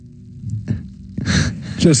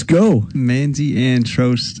Just go. Mandy and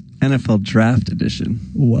Trost NFL Draft Edition.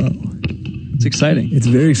 Wow. It's exciting. It's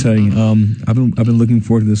very exciting. I've been looking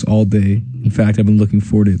forward to this all day. In fact, I've been looking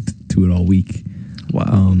forward to it all week.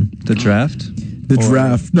 Wow. The draft?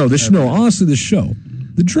 Draft. No, honestly, the show.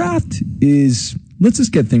 The draft is, let's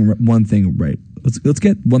just get one thing right. Let's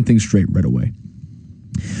get one thing straight right away.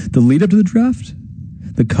 The lead up to the draft,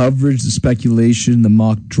 the coverage, the speculation, the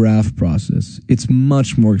mock draft process, it's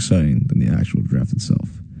much more exciting than the actual draft itself.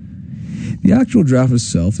 The actual draft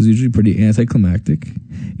itself is usually pretty anticlimactic.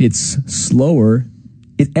 It's slower.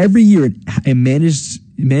 Every year it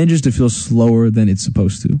manages to feel slower than it's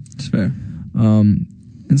supposed to. It's fair. And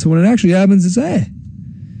so when it actually happens, it's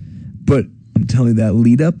But I'm telling you, that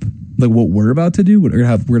lead up, like what we're about to do, we're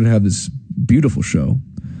gonna have this beautiful show.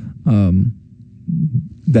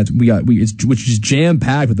 Which is jam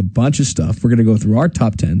packed with a bunch of stuff. We're gonna go through our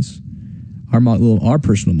top 10s, our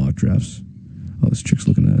personal mock drafts. Oh, this chick's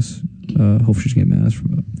looking at us. Hopefully she can get mask.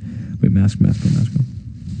 Wait, mask on.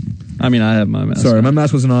 I mean, I have my mask. Sorry, on. my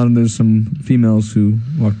mask wasn't on. There's some females who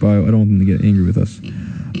walked by. I don't want them to get angry with us.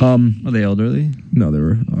 Are they elderly? No,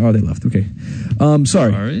 they left. Okay.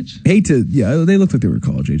 Sorry. Our age? They looked like they were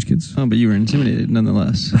college age kids. Oh, but you were intimidated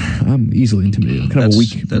nonetheless. I'm easily intimidated. I'm kind of a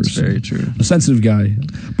weak person. That's very true. A sensitive guy.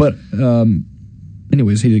 But,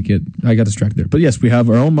 anyways, I got distracted there. But yes, we have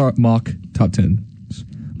our own mock top 10.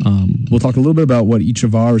 We'll talk a little bit about what each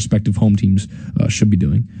of our respective home teams should be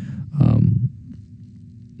doing.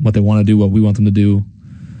 What they want to do, what we want them to do,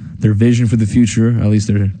 their vision for the future, at least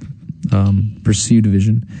their perceived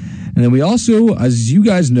vision. And then we also, as you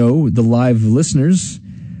guys know, the live listeners,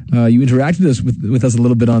 you interacted with us a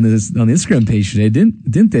little bit on the Instagram page today,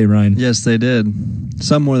 didn't they, Ryan? Yes, they did.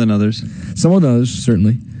 Some more than others. Some more than others,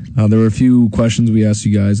 certainly. There were a few questions we asked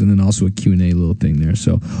you guys, and then also a Q&A little thing there.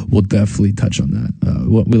 So we'll definitely touch on that.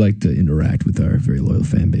 We like to interact with our very loyal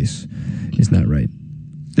fan base. Isn't that right?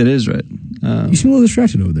 It is right. You seem a little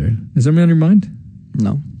distracted over there. Is something on your mind?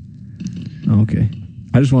 No. Oh, okay.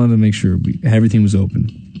 I just wanted to make sure everything was open,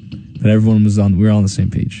 that everyone was we were all on the same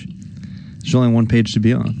page. There's only one page to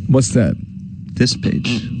be on. What's that? This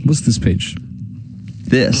page. What's this page?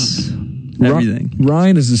 This. Everything.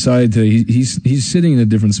 Ryan has decided to. He's sitting in a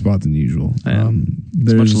different spot than usual. I am.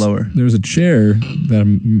 It's much lower. There's a chair that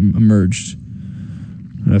emerged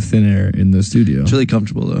out of thin air in the studio. It's really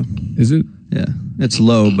comfortable, though. Is it? Yeah. It's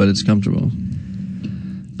low, but it's comfortable.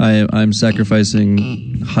 I'm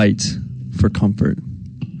sacrificing height for comfort.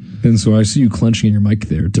 And so I see you clenching in your mic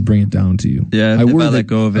there to bring it down to you. Yeah, if I let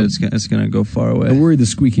go of it, it's going to go far away. I worry the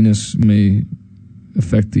squeakiness may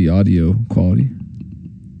affect the audio quality.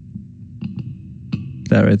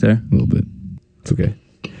 That right there? A little bit. It's okay.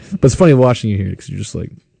 But it's funny watching you here because you're just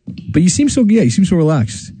like... But you seem so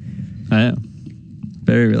relaxed. I am.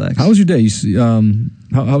 Very relaxed. How was your day?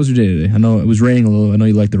 How was your day today? I know it was raining a little. I know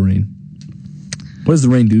you like the rain. What does the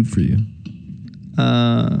rain do for you?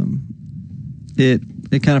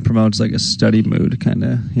 It kind of promotes like a study mood, kind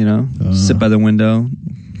of, sit by the window,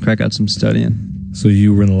 crack out some studying. So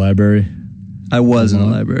you were in the library? I was in the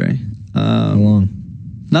library. How long?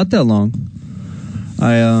 Not that long.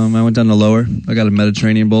 I went down to Lower. I got a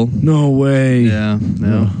Mediterranean bowl. No way. Yeah.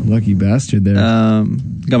 Oh, lucky bastard there.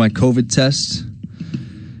 Got my COVID test.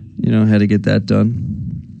 Had to get that done.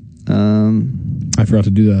 I forgot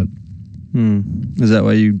to do that. Is that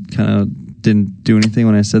why you kind of didn't do anything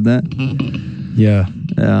when I said that? Yeah.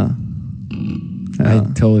 I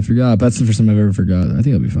totally forgot. That's the first time I've ever forgot. I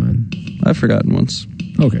think I'll be fine. I've forgotten once.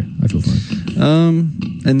 Okay, I feel fine.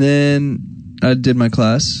 And then I did my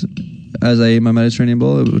class as I ate my Mediterranean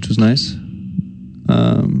bowl, which was nice.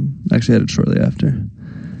 Actually had it shortly after.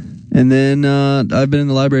 And then I've been in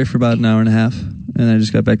the library for about an hour and a half, and I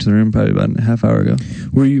just got back to the room probably about a half hour ago.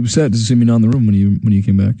 Were you upset to see me not in the room when you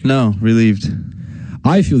came back? No, relieved.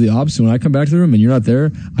 I feel the opposite. When I come back to the room and you're not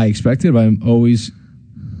there, I expect it, but I'm always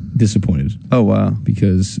disappointed. Oh, wow.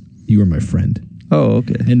 Because you are my friend. Oh,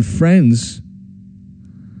 okay. And friends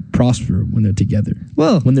prosper when they're together.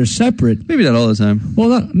 Well, when they're separate, maybe not all the time.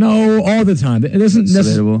 Well, no, all the time. It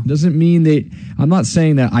doesn't mean I'm not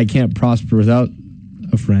saying that I can't prosper without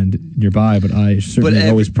a friend nearby, but I certainly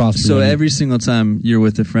always prosper. So every single time you're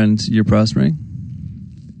with a friend, you're prospering?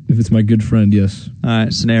 If it's my good friend, yes. All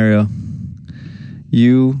right, scenario.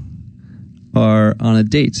 You are on a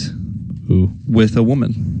date with a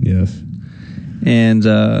woman. Yes. And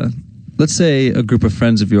let's say a group of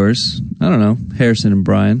friends of yours, I don't know, Harrison and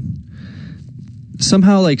Brian,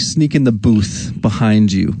 somehow sneak in the booth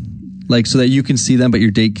behind you, so that you can see them but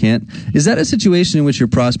your date can't. Is that a situation in which you're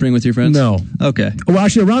prospering with your friends? No. Okay. Well,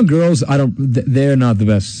 actually, around girls, they're not the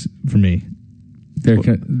best for me. What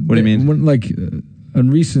do you mean? in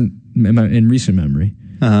recent memory,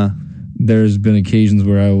 there's been occasions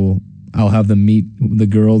where I'll have them meet the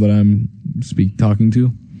girl that I'm talking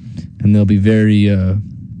to, and they'll be very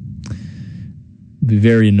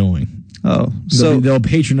annoying. Oh, so they'll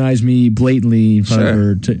patronize me blatantly in front of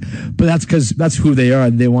her. But that's because that's who they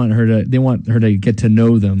are. They want her to get to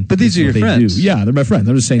know them. But these are your friends. Yeah, they're my friends.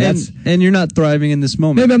 I'm just saying and you're not thriving in this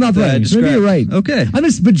moment. Maybe I'm not thriving. Maybe you're right. Okay.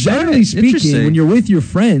 But generally speaking, when you're with your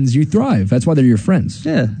friends, you thrive. That's why they're your friends.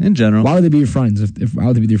 Yeah, in general. Why would they be your friends? Why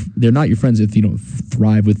would they be they're not your friends if you don't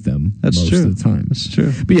thrive with them most of the time. That's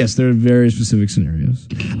true. But yes, there are very specific scenarios.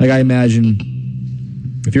 Like I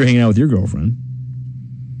imagine if you're hanging out with your girlfriend,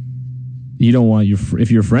 you don't want if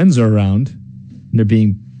your friends are around and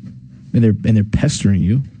they're pestering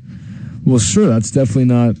you. Well, sure, that's definitely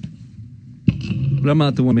not. But I'm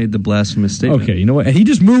not the one who made the blasphemous statement. Okay, you know what? And he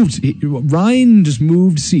just moved. Ryan just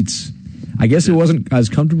moved seats. I guess it wasn't as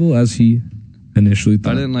comfortable as he initially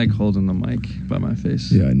thought. I didn't like holding the mic by my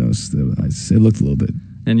face. Yeah, I noticed. It looked a little bit.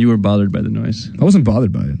 And you were bothered by the noise. I wasn't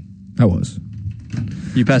bothered by it. I was.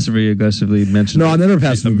 You passively aggressively mentioned. No, I never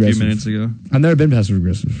passive aggressive. A few minutes ago. I've never been passive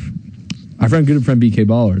aggressive. Our good friend BK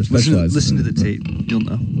Baller specializes. Listen to the tape. You'll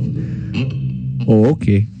know. Oh,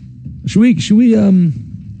 okay. Should we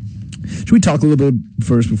talk a little bit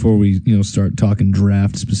first before we start talking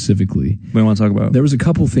draft specifically? What do you want to talk about? There was a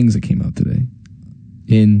couple things that came out today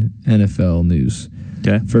in NFL news.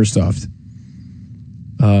 Okay. First off,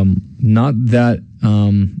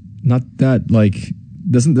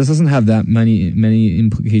 this doesn't have that many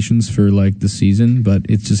implications for like the season, but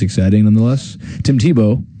it's just exciting nonetheless. Tim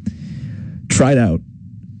Tebow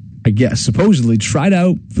supposedly tried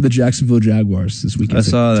out for the Jacksonville Jaguars this weekend. I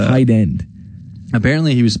saw that. Tight end.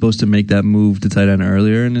 Apparently, he was supposed to make that move to tight end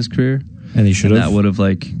earlier in his career, and he should have. That would have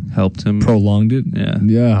helped him, prolonged it.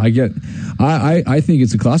 Yeah. I think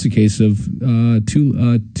it's a classic case of too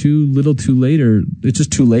little, too late, or it's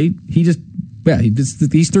just too late. He's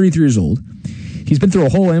 33 years old. He's been through a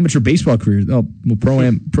whole amateur baseball career,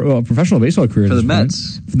 professional baseball career for the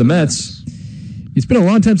Mets. For the Mets. It's been a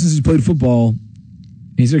long time since he's played football.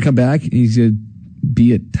 He's going to come back. He's going to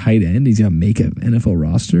be a tight end. He's going to make an NFL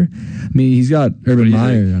roster. I mean, he's got Urban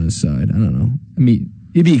Meyer on his side. I don't know. I mean,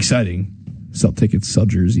 it'd be exciting. Sell tickets, sell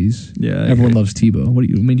jerseys. Yeah, everyone loves Tebow. Do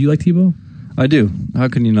you like Tebow? I do. How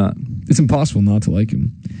can you not? It's impossible not to like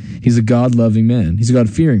him. He's a God-loving man. He's a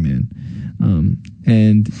God-fearing man.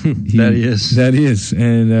 And that he is. That he is.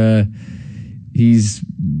 And he's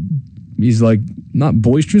like not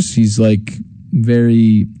boisterous. He's like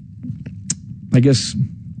very, I guess,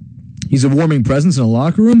 he's a warming presence in a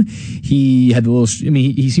locker room. He had the little. I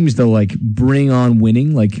mean, he seems to like bring on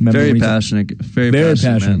winning. Like very passionate, very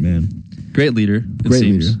passionate man. Great leader.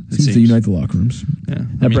 Seems to unite the locker rooms. Yeah,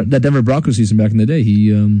 that Denver Broncos season back in the day,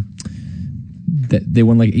 they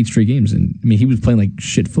won like 8 straight games, and I mean he was playing like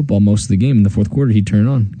shit football most of the game. In the fourth quarter, he'd turn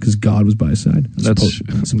on because God was by his side. That's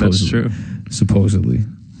true. Supposedly,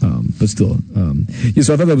 but still,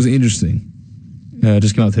 So I thought that was interesting.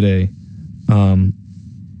 Just came out today. I mean,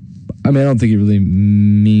 I don't think it really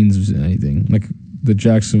means anything. Like the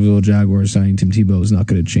Jacksonville Jaguars signing Tim Tebow is not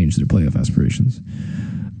going to change their playoff aspirations.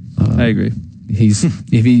 I agree.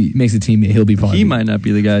 If he makes the team, he'll be part. He might not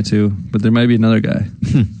be the guy too, but there might be another guy.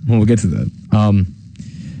 Well, we'll get to that.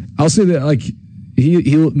 I'll say that like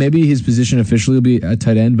he'll maybe his position officially will be at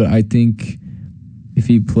tight end, but I think if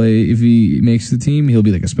he makes the team, he'll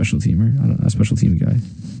be like a special teamer. I don't know, a special team guy.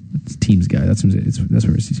 Teams guy. That's where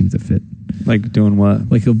he seems to fit. Like doing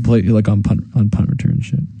what? Like he'll play like on punt return and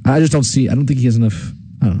shit. I don't think he has enough.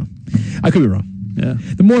 I don't know. I could be wrong. Yeah.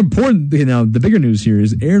 The more important thing now, the bigger news here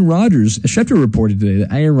is Aaron Rodgers. Schefter reported today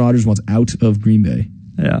that Aaron Rodgers wants out of Green Bay.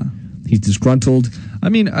 Yeah. He's disgruntled. I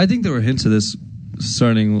mean, I think there were hints of this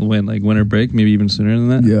starting when, like winter break, maybe even sooner than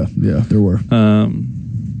that. Yeah, there were.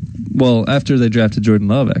 Well, after they drafted Jordan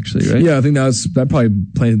Love, actually, right? Yeah, I think that probably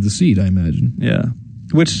planted the seed, I imagine. Yeah.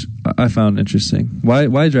 Which I found interesting.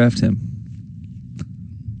 Why draft him?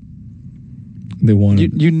 They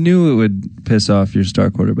wanted. You knew it would piss off your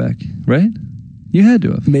star quarterback, right? You had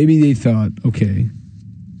to have. Maybe they thought, okay,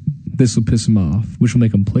 this will piss him off, which will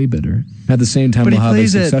make him play better. At the same time, we'll have a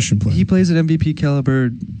succession plan. He plays at MVP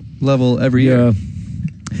caliber level every year.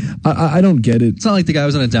 I don't get it. It's not like the guy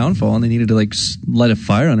was on a downfall and they needed to like light a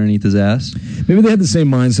fire underneath his ass. Maybe they had the same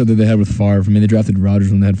mindset that they had with Favre. I mean, they drafted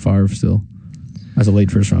Rodgers when they had Favre still as a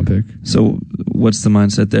late first round pick. So what's the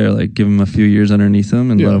mindset there? Like give him a few years underneath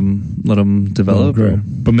him and let him develop.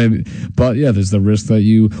 But yeah, there's the risk that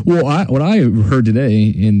you. Well, what I heard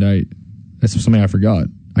today, and that's something I forgot.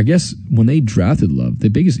 I guess when they drafted Love, the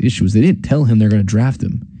biggest issue was they didn't tell him they're going to draft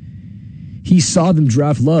him. He saw them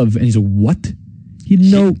draft Love, and he said, "What?" He had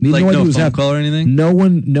no idea no what was phone happening. call or anything.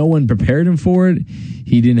 No one prepared him for it.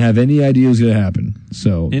 He didn't have any idea it was going to happen.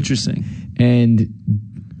 So Interesting. and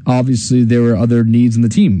obviously there were other needs in the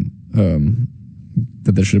team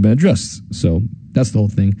that should have been addressed. So that's the whole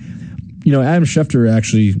thing. Adam Schefter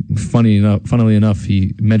actually, funnily enough,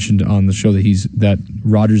 he mentioned on the show that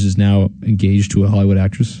Rodgers is now engaged to a Hollywood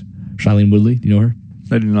actress, Shailene Woodley. Do you know her?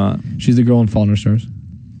 I do not. She's the girl in Fault in Our Stars.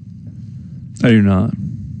 I do not.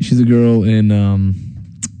 She's the girl in,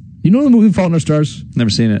 you know the movie Fault in Our Stars? Never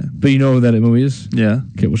seen it. But you know who that movie is? Yeah.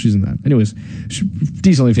 Okay, well, she's in that. Anyways, she's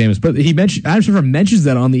decently famous. But Adam Schefter mentions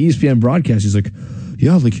that on the ESPN broadcast. He's like,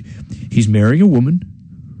 yeah, like, he's marrying a woman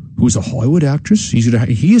who's a Hollywood actress. He's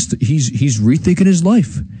rethinking his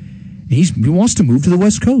life. He wants to move to the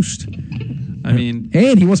West Coast. I mean,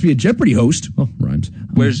 and he wants to be a Jeopardy host. Oh, rhymes.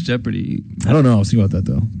 Where's Jeopardy? I don't know. I was thinking about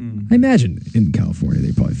that though. I imagine in California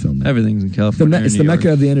they probably filmed it. Everything's in California. It's the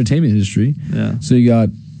mecca of the entertainment industry. Yeah. So you got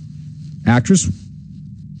actress,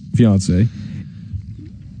 fiance,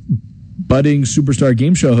 budding superstar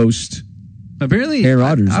game show host. Apparently, Aaron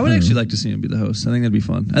Rodgers. I would actually like to see him be the host. I think that'd be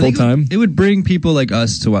fun. I Full think time? it would bring people like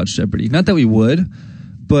us to watch Jeopardy. Not that we would,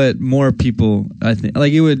 but more people. I think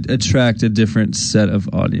like it would attract a different set of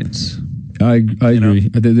audience. I agree.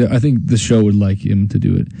 I think the show would like him to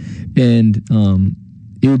do it, and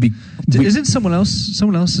it would be. Isn't someone else?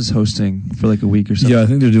 Someone else is hosting for like a week or something. Yeah, I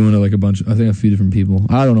think they're doing it like a bunch. I think a few different people.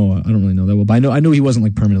 I don't know. I don't really know that well, but I know he wasn't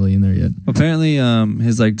like permanently in there yet. Apparently,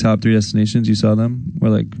 his like top 3 destinations. You saw them were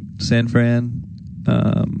like San Fran,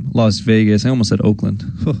 Las Vegas. I almost said Oakland.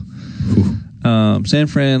 San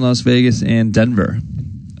Fran, Las Vegas, and Denver.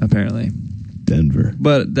 Apparently. Denver.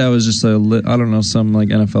 But that was just I don't know, some like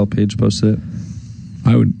NFL page posted it.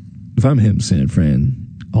 I would, if I'm him, San Fran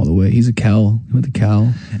all the way. He's a Cal. He went to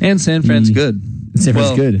Cal. And San Fran's good. San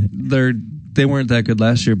Fran's good. They weren't that good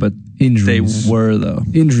last year, but Injuries. they were though.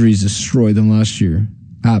 Injuries destroyed them last year.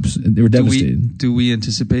 They were devastated. Do we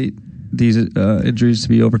anticipate these injuries to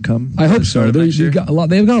be overcome? I hope so. They've got a lot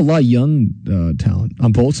of young talent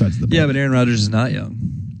on both sides of the ball. Yeah, but Aaron Rodgers is not young.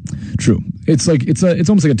 True. It's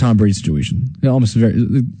almost like a Tom Brady situation.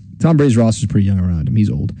 Tom Brady's roster is pretty young around him. He's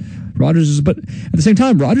old. Rodgers is, but at the same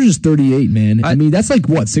time, Rodgers is 38, man. I mean, that's like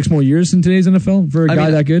what, 6 more years in today's NFL for a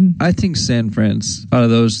guy that good? I think San Fran's out of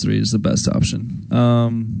those 3 is the best option.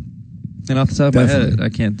 And off the top of my head, I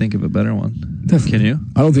can't think of a better one. Definitely. Can you?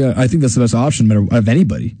 I think that's the best option out of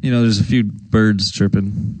anybody. There's a few birds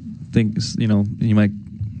chirping. You might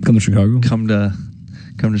come to Chicago. Come to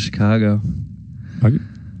Chicago.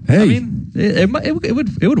 Hey, I mean,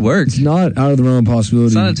 it would work. It's not out of the realm of possibility.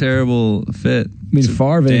 It's not a terrible fit. I mean,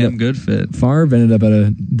 Favre good fit. Favre ended up at a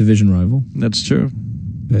division rival. That's true.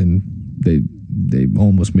 And they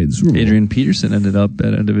almost made the Super Bowl. Adrian Peterson ended up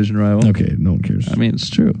at a division rival. Okay, no one cares. I mean, it's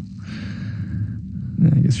true.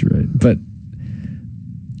 I guess you're right, but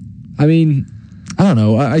I mean, I don't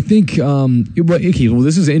know. I think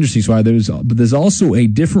this is interesting. So there's also a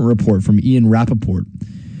different report from Ian Rappaport,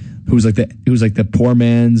 who's like the poor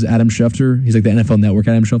man's Adam Schefter. He's like the NFL Network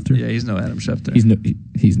Adam Schefter. Yeah, he's no Adam Schefter.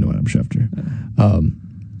 He's no Adam Schefter. Yeah.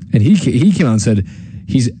 And he came out and said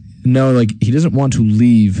he doesn't want to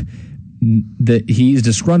leave. That he's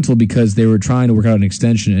disgruntled because they were trying to work out an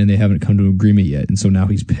extension and they haven't come to an agreement yet, and so now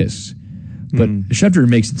he's pissed. But Schefter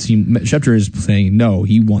makes it seem Schefter is saying no,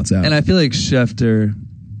 he wants out. And I feel like Schefter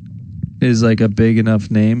is like a big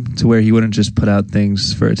enough name to where he wouldn't just put out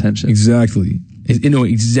things for attention. Exactly.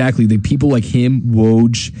 Exactly. The people like him,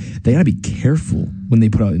 Woj, they gotta be careful when they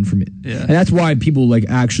put out information. Yeah. And that's why people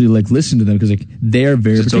actually listen to them because they're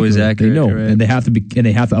very particular. It's always accurate. They know, right? and they have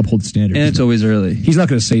to uphold the standard. And it's always early. He's not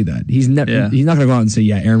going to say that. He's not going to go out and say,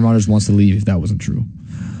 "Yeah, Aaron Rodgers wants to leave." If that wasn't true.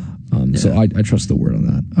 So I trust the word on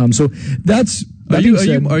that. So that's. Are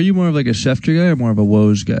you more of like a Schefter guy or more of a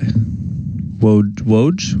Woj guy? Woj?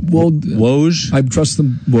 Woj? I trust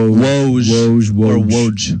them. Woj. Or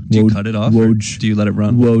Woj. Do you cut it off? Woj. Do you let it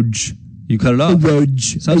run? Woj. You cut it off?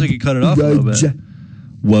 Woj. Sounds like you cut it off a little bit.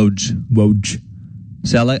 Woj.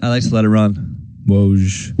 See, I like to let it run.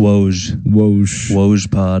 Woj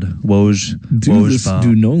pod. Woj pod.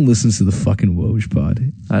 Dude, no one listens to the fucking Woj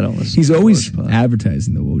pod. I don't listen. He's to always Woj pod.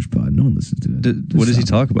 Advertising the Woj pod. No one listens to it. What does he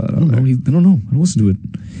talk about? I don't know. I don't know. I don't listen to it.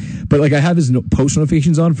 But I have his post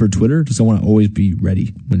notifications on for Twitter, just I want to always be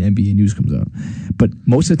ready when NBA news comes out. But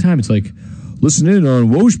most of the time, it's like, listen in on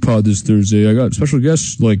Woj pod this Thursday. I got special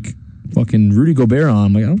guests like fucking Rudy Gobert on.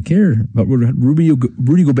 I'm like, I don't care about what Rudy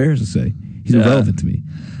Gobert has to say. He's irrelevant to me.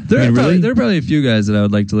 There are probably a few guys that I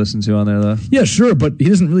would like to listen to on there, though. Yeah, sure, but he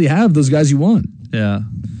doesn't really have those guys you want. Yeah.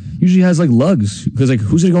 Usually he has lugs. Because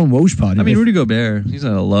who's going to go on Woj pod? I mean, Rudy Gobert, he's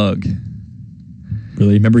not a lug.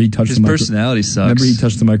 Really? Remember he touched His the personality sucks. Remember he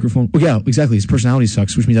touched the microphone? Well, yeah, exactly. His personality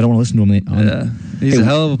sucks, which means I don't want to listen to him. Yeah, he's a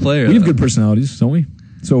hell of a player. We have good personalities, don't we?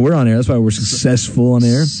 So we're on air. That's why we're successful on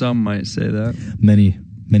air. Some might say that. Many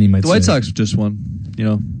might say The White Sox just won,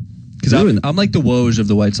 because Really? I'm like the Woj of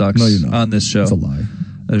the White Sox No, you're not. on this show. That's a lie.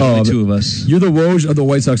 There's only two of us. You're the Woj of the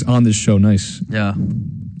White Sox on this show. Nice. Yeah.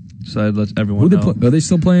 So I'd let everyone Who know. are they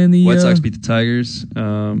still playing the White Sox beat the Tigers.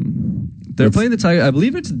 They're playing the Tigers. I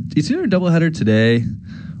believe it's either a doubleheader today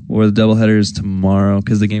or the doubleheader is tomorrow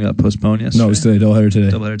because the game got postponed yesterday. No, it's today. Doubleheader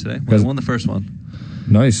today. Doubleheader today. Well, they won the first one.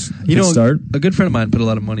 Nice. Good start. A good friend of mine put a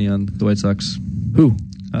lot of money on the White Sox. Who?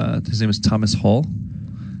 His name is Thomas Hall.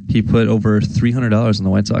 He put over $300 on the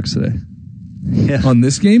White Sox today. Yeah. On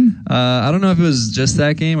this game? I don't know if it was just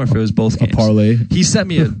that game or if it was both games. A parlay. He sent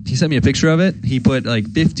me a picture of it. He put like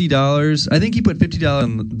 $50. I think he put $50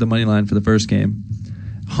 on the money line for the first game,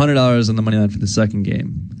 $100 on the money line for the second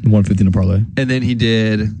game. 150 in a parlay. And then he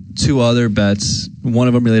did two other bets. One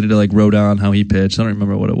of them related to like Rodon, how he pitched. I don't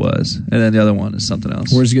remember what it was. And then the other one is something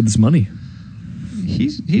else. Where does he get this money?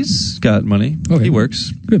 He's got money. Okay. He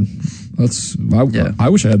works. Good. I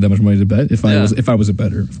wish I had that much money to bet if I was a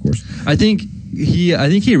bettor, of course. I think he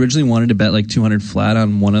originally wanted to bet like 200 flat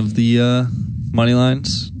on one of the money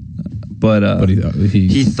lines, but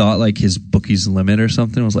he thought like his bookie's limit or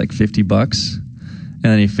something was like $50, and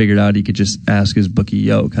then he figured out he could just ask his bookie,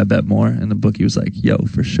 "Yo, can I bet more?" And the bookie was like, "Yo,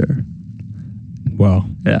 for sure." Wow.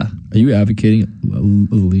 Yeah. Are you advocating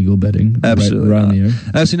illegal betting? Absolutely right not. on the air?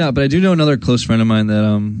 Absolutely not. But I do know another close friend of mine that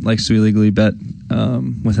likes to illegally bet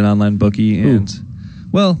with an online bookie. Ooh. And,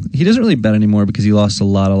 well, he doesn't really bet anymore because he lost a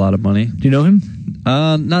lot of money. Do you know him?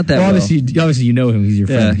 Not that well. Obviously you know him. He's your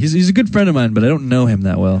friend. Yeah, he's a good friend of mine, but I don't know him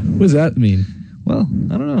that well. What does that mean? Well,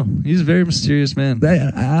 I don't know. He's a very mysterious man.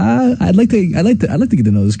 I'd like to get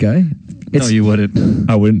to know this guy. No, you wouldn't.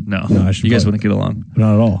 I wouldn't. No, I should you guys probably- wouldn't get along.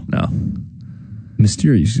 Not at all. No.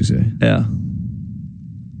 Mysterious, you say? Yeah.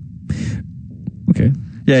 Okay.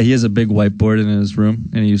 Yeah, he has a big whiteboard in his room,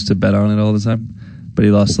 and he used to bet on it all the time. But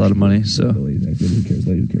he lost a lot of money, so. Who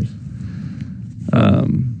cares?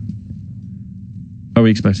 Are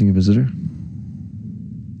we expecting a visitor?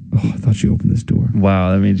 Oh, I thought you opened this door.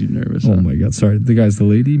 Wow, that made you nervous. Oh huh? my God! Sorry, the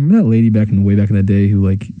lady. Remember that lady way back in the day who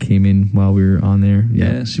like came in while we were on there?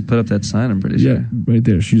 Yeah, she put up that sign. I'm pretty Yeah, sure. right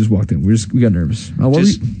there. She just walked in. We got nervous.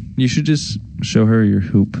 You should just show her your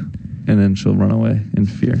hoop, and then she'll run away in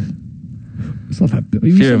fear. It's not that big.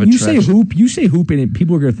 Fear of You say attraction. hoop. You say hoop, and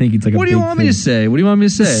people are gonna think it's like What a do you big want me to thing. say? What do you want me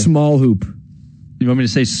to say? Small hoop. You want me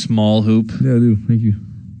to say small hoop? Yeah, I do. Thank you.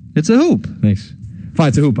 It's a hoop. Thanks. Fine,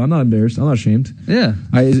 it's a hoop. I'm not embarrassed. I'm not ashamed. Yeah.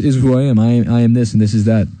 Is who I am. I am this and this is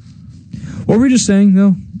that. What were we just saying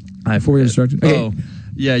though? Before we get distracted. Okay. Oh,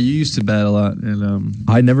 yeah. You used to bet a lot, and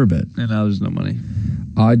I never bet. now there's no money.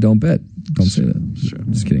 I don't bet. Don't say that. Sure.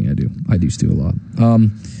 Just kidding. I do. I do steal a lot.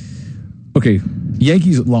 Okay.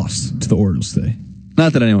 Yankees lost to the Orioles today.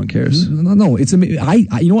 Not that anyone cares. No. It's amazing.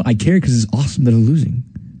 You know what? I care because it's awesome that they're losing.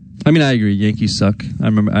 I mean, I agree. Yankees suck. I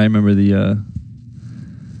remember the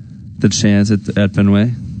chants at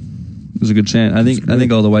Fenway. It was a good chant. I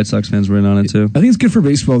think all the White Sox fans were in on it too. I think it's good for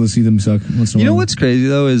baseball to see them suck once in a while. You know what's crazy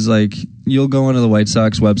though is like you'll go onto the White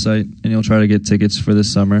Sox website and you'll try to get tickets for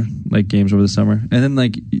this summer, like games over the summer, and then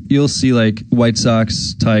like you'll see like White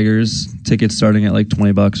Sox Tigers tickets starting at like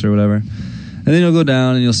 $20 or whatever, and then you'll go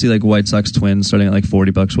down and you'll see like White Sox Twins starting at like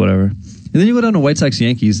 $40, whatever, and then you go down to White Sox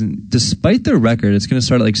Yankees, and despite their record, it's going to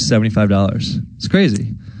start at like $75. It's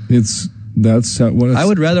crazy. I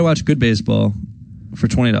would rather watch good baseball for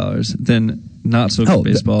 $20 than not so good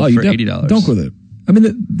baseball for $80. Don't go there. I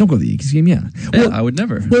mean, don't go to the Yankees game. Yeah, well, I would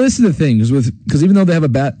never. Well, this is the thing because even though they have a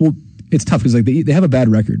bad, it's tough because like they have a bad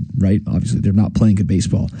record, right? Obviously, they're not playing good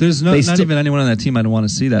baseball. There's not even anyone on that team I'd want to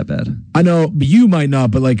see that bad. I know, but you might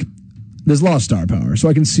not. But like, there's a lot of star power, so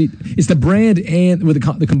I can see it's the brand and with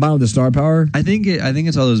the combined with the star power. I think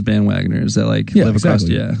it's all those bandwagoners that like live across.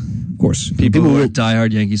 Yeah, of course. People who are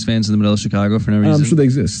diehard Yankees fans in the middle of Chicago for no reason. I'm sure they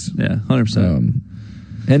exist. Yeah, 100%.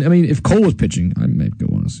 And I mean, if Cole was pitching, I might go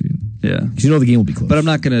want to see it. Yeah, because you know the game will be close. But I'm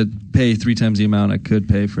not going to pay 3 times the amount I could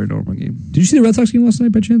pay for a normal game. Did you see the Red Sox game last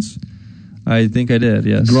night by chance? I think I did.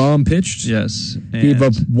 Yes. Grom pitched. Yes. Gave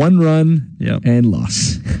up 1 run. Yep. And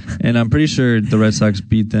lost. And I'm pretty sure the Red Sox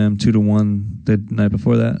beat them 2-1 the night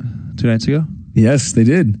before that, 2 nights ago. Yes, they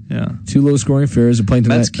did. Yeah. 2 low scoring affairs. They're playing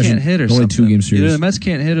tonight. Mets can't hit or only something. 2 game series. Either the Mets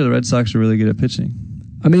can't hit or the Red Sox are really good at pitching.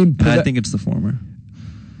 I mean, I think it's the former.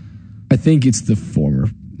 I think it's the former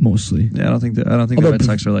mostly. Yeah, I don't think the Red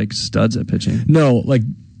Sox are like studs at pitching. No, like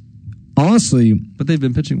honestly, but they've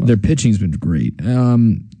been pitching well. Their pitching's been great.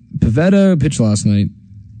 Pivetta pitched last night.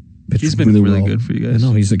 pitched He's been really well. good for you guys.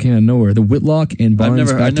 No, he's like came out of nowhere. The Whitlock and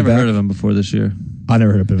Barnes I've never heard of him before this year. I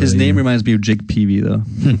never heard of him. His name either. reminds me of Jake Peavy, though.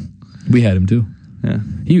 We had him too. Yeah.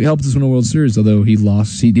 He helped us win a World Series, although he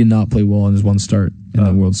lost. He did not play well in his one start in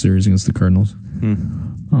the World Series against the Cardinals.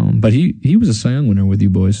 But he was a Cy Young winner with you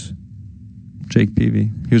boys. Jake Peavy.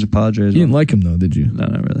 He was a Padre as You well. didn't like him though, did you? No,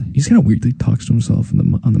 not really. He's kind of weird. He talks to himself on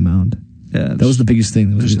the mound. Yeah, That was the biggest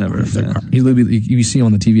thing. just never a fan. He literally, you see him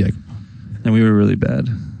on the TV like, And we were really bad.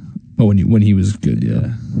 oh, when he was good, yeah.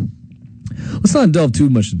 Yeah. Let's not delve too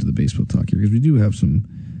much into the baseball talk here because we do have some.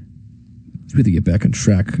 We have to get back on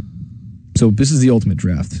track. So this is the ultimate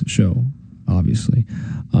draft show, obviously.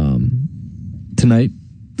 Tonight,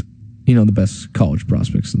 the best college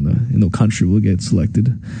prospects in the country will get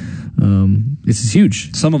selected. This is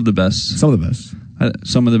huge. Some of the best. Some of the best.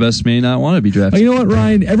 Some of the best may not want to be Oh, drafted. you know what,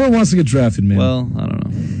 Ryan? Everyone wants to get drafted, man. Well, I don't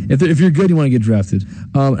know. If you're good, you want to get drafted.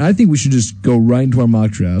 I think we should just go right into our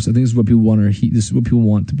mock drafts. I think this is what people want to. This is what people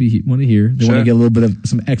want to hear. They want to get a little bit of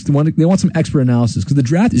some They want some expert analysis because the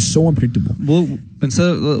draft is so unpredictable. We'll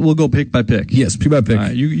go pick by pick. Yes, pick by pick. All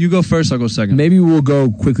right, you go first. I'll go second. Maybe we'll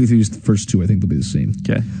go quickly through the first two. I think they'll be the same.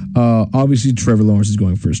 Okay. Obviously, Trevor Lawrence is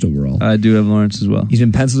going first overall. I do have Lawrence as well. He's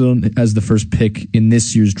been penciled in as the first pick in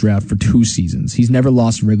this year's draft for 2 seasons. He's never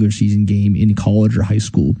lost a regular season game in college or high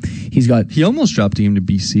school. He almost dropped a game to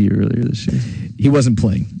BC earlier this year. He wasn't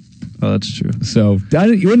playing. Oh, that's true. So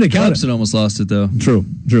you wouldn't account it. Clemson almost lost it though. True.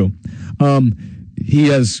 He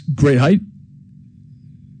has great height,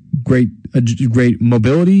 great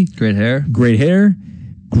mobility, Great hair. great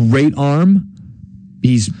arm.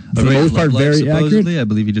 He's for the most part very accurate. I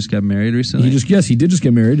believe he just got married recently. He did just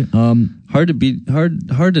get married. Hard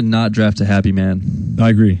to not draft a happy man. I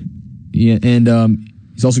agree. Yeah, and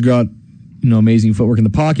he's also got amazing footwork in the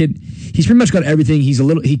pocket. He's pretty much got everything. He's a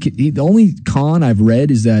little. The only con I've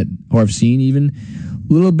read is that, or I've seen even,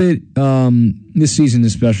 a little bit. This season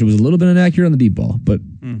especially was a little bit inaccurate on the deep ball, but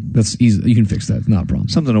that's easy. You can fix that. It's not a problem.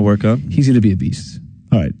 Something to work on. He's going to be a beast.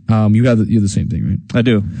 All right. You have the same thing, right? I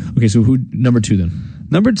do. Okay, so who number 2 then?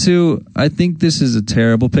 Number 2, I think this is a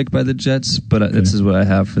terrible pick by the Jets, but this is what I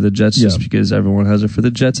have for the Jets just because everyone has it for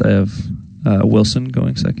the Jets. I have Wilson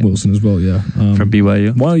going second. Wilson as well, yeah. From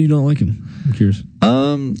BYU. Why do you not like him? I'm curious.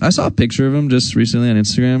 I saw a picture of him just recently on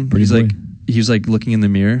Instagram. He was like looking in the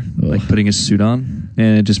mirrr, like putting his suit on,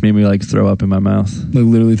 and it just made me like throw up in my mouth. Like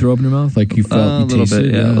literally throw up in your mouth? Like you felt a little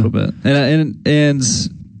bit, yeah, a little bit.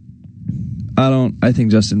 And I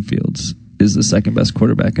think Justin Fields is the second best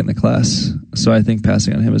quarterback in the class. So I think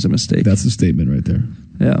passing on him is a mistake. That's a statement right there.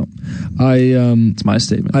 Yeah. It's my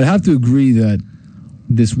statement. I'd have to agree that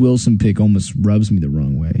this Wilson pick almost rubs me the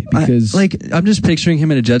wrong way because I'm just picturing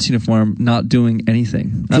him in a Jets uniform not doing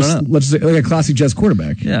anything. I don't know. Let's say like a classic Jets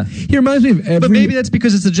quarterback. Yeah. He reminds me of every. But maybe that's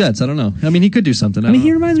because it's the Jets. I don't know. I mean, he could do something.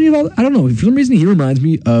 He reminds me of all. I don't know. For some reason, he reminds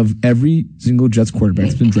me of every single Jets quarterback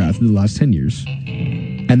that's been drafted in the last 10 years,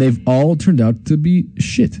 and they've all turned out to be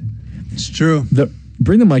shit. It's true.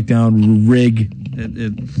 Bring the mic down, Rig.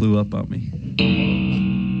 It flew up on me.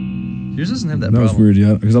 Yours doesn't have that That problem. was weird,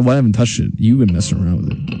 yeah. Because I haven't touched it. You've been messing around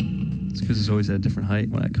with it. It's because it's always at a different height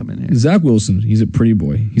when I come in here. Zach Wilson, he's a pretty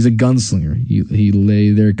boy. He's a gunslinger.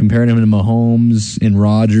 They're comparing him to Mahomes and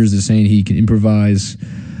Rodgers. They're saying he can improvise.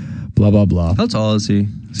 Blah blah blah. How tall is he?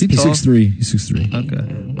 Is he He's tall? 6'3". He's 6'3". Okay.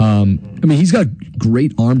 I mean, he's got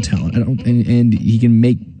great arm talent. And he can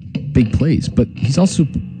make big plays. But he's also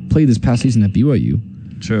played this past season at BYU.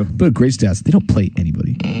 True. But great stats. They don't play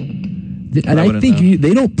anybody. And I think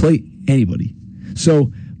they don't play anybody.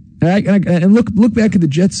 So, and look back at the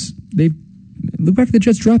Jets. Look back at the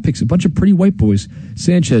Jets draft picks. A bunch of pretty white boys.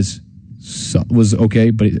 Sanchez was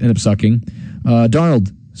okay, but he ended up sucking.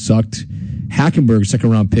 Darnold sucked. Hackenberg,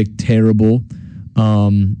 second round pick, terrible.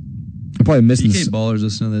 I probably missed this. Baller's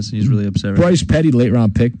listening to this, and he's really upset. Bryce Petty, late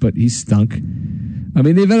round pick, but he stunk. I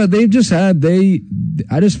mean, I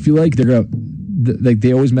just feel like they're gonna.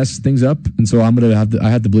 They always mess things up, and so I have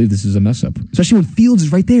to believe this is a mess up, especially when Fields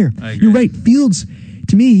is right there. I agree. You're right, Fields.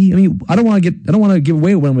 To me, I mean, I don't want to give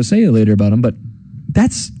away what I'm going to say later about him, but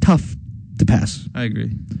that's tough to pass. I agree.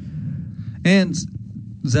 And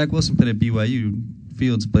Zach Wilson played at BYU.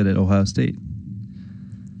 Fields played at Ohio State.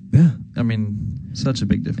 Yeah, I mean, such a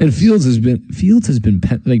big difference. and Fields has been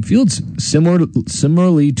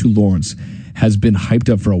similarly to Lawrence. Has been hyped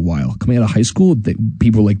up for a while. Coming out of high school,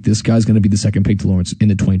 people were like, this guy's going to be the second pick to Lawrence in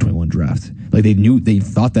the 2021 draft. Like they knew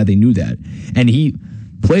that. And he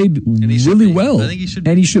played really well. I think he should be.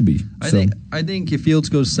 And he should be. I think if Fields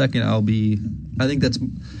goes second, I'll be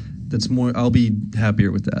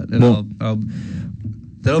happier with that. And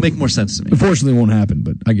that'll make more sense to me. Unfortunately, it won't happen,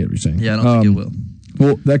 but I get what you're saying. Yeah, I don't think it will.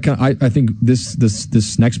 Well, that I think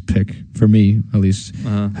this next pick for me at least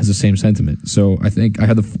has the same sentiment. So I think I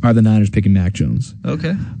have the Niners picking Mac Jones.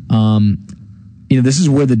 Okay. This is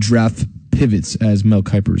where the draft pivots, as Mel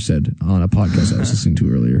Kiper said on a podcast I was listening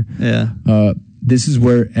to earlier. Yeah. This is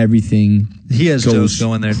where everything he has goes jokes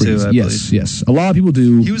going there crazy. too. I believe. Yes. A lot of people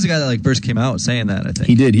do. He was the guy that like first came out saying that. I think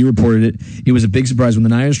he did. He reported it. It was a big surprise when the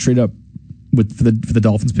Niners trade up for the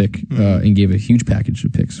Dolphins pick and gave a huge package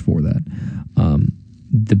of picks for that.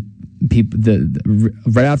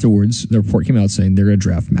 Right afterwards, the report came out saying they're going to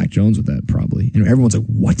draft Mac Jones with that probably, and everyone's like,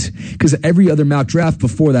 "What?" Because every other mock draft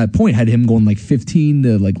before that point had him going like 15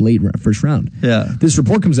 to like late first round. Yeah. This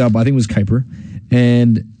report comes out, but I think it was Kiper,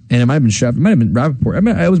 and it might have been Chef, it might have been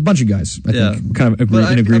Rappaport. It was a bunch of guys. I think kind of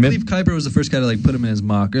in agreement. I believe Kiper was the first guy to like put him in his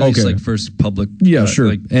mock. Or at least like first public. Yeah, sure.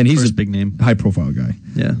 Like, and he's first a big name, high profile guy.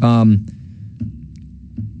 Yeah.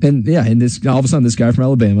 And this all of a sudden this guy from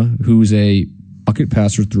Alabama who's a bucket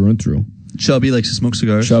passer through and through. Chubby likes to smoke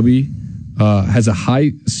cigars. Chubby has a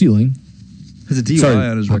high ceiling. Has a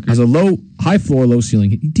DUI on his record. Has a high floor, low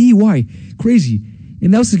ceiling. DUI, crazy.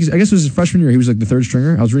 And that was, I guess it was his freshman year. He was like the third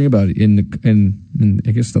stringer. I was reading about it, and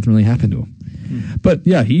I guess nothing really happened to him. But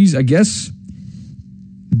yeah, he's, I guess,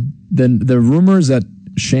 the rumors that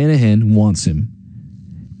Shanahan wants him,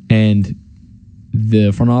 and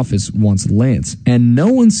the front office wants Lance, and no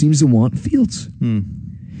one seems to want Fields.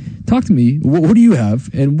 Talk to me. What do you have,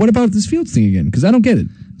 and what about this Fields thing again? Because I don't get it.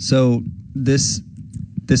 So this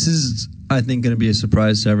is, I think, going to be a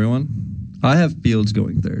surprise to everyone. I have Fields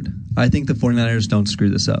going third. I think the 49ers don't screw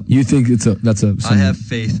this up. You think I have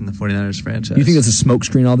faith in the 49ers franchise. You think it's a smoke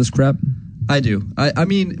screen, all this crap? I do. I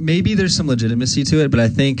mean, maybe there's some legitimacy to it, but I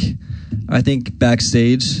think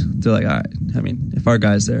backstage they're like, all right. I mean, if our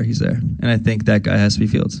guy's there, he's there, and I think that guy has to be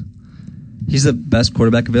Fields. He's the best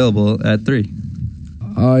quarterback available at 3.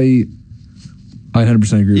 I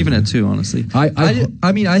 100% agree. Even at 2, honestly.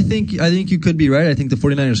 I mean, I think you could be right. I think the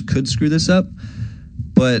 49ers could screw this up.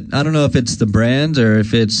 But I don't know if it's the brand or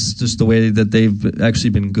if it's just the way that they've actually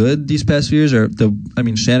been good these past few years.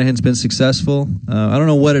 Shanahan's been successful. I don't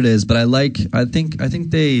know what it is, but I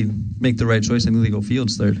think they make the right choice. I think they go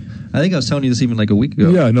Fields third. I think I was telling you this even like a week ago.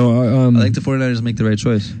 Yeah, no. I think the 49ers make the right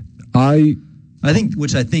choice. I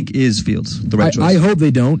think is Fields the right choice. I hope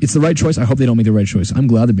they don't. It's the right choice. I hope they don't make the right choice. I'm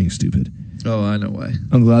glad they're being stupid. Oh, I know why.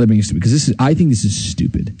 I'm glad they're being stupid because I think this is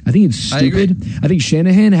stupid. I think it's stupid. I think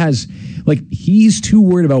Shanahan has he's too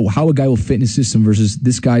worried about how a guy will fit in his system versus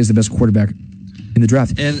this guy is the best quarterback in the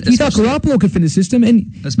draft. And he thought Garoppolo could fit in his system,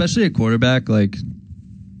 and especially a quarterback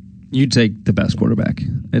you take the best quarterback.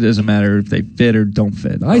 It doesn't matter if they fit or don't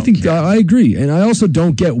fit. I agree, and I also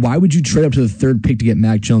don't get why would you trade up to the 3rd pick to get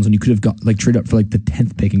Mac Jones when you could have got trade up for the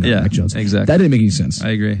 10th pick and got Mac Jones. Exactly. That didn't make any sense. I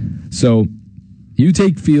agree. So you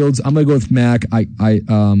take Fields. I'm gonna go with Mac. But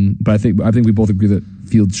I think we both agree that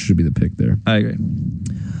Fields should be the pick there. I agree.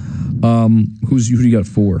 Who do you got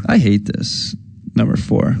 4? I hate this number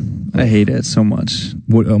 4. I hate it so much.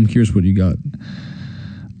 I'm curious what you got.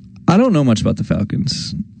 I don't know much about the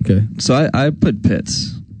Falcons. Okay. So I put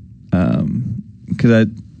Pitts because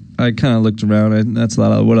I kind of looked around and that's a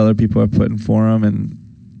lot of what other people are putting for them. And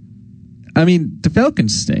I mean, the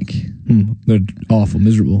Falcons stink. They're awful,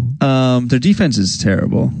 miserable. Their defense is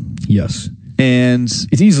terrible. Yes. And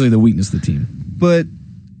it's easily the weakness of the team. But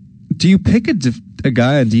do you pick a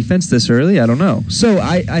guy on defense this early? I don't know. So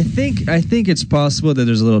I think it's possible that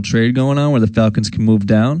there's a little trade going on where the Falcons can move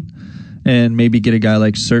down and maybe get a guy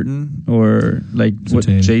like Certain or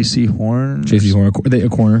J.C. Horn. J.C. Horn, a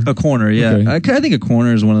corner. A corner, yeah. Okay. I think a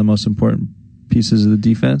corner is one of the most important pieces of the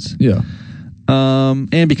defense. Yeah.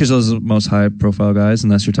 And because those are the most high-profile guys,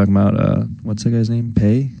 unless you're talking about what's that guy's name?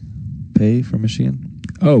 Pay from Michigan.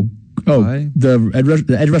 The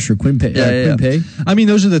edge rusher Quinn Pay. Quinn Pay. I mean,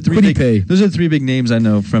 those are the three big names I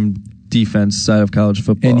know from defense side of college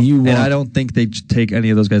football. And I don't think they take any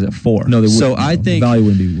of those guys at 4. No, they wouldn't. So I think value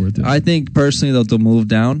wouldn't be worth it. I think personally they'll move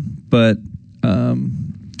down, but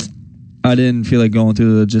I didn't feel like going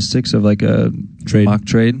through the logistics of like a mock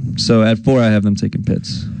trade. So at 4, I have them taking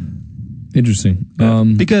Pitts. Interesting. Yeah.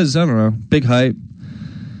 Because I don't know, big hype.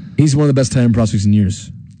 He's one of the best tight end prospects in years.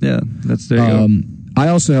 Yeah, there you go. I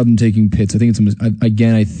also have them taking Pitts. I think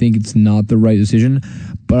I think it's not the right decision,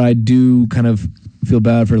 but I do kind of feel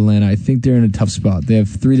bad for Atlanta. I think they're in a tough spot. They have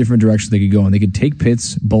 3 different directions they could go in. They could take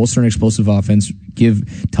Pitts, bolster an explosive offense,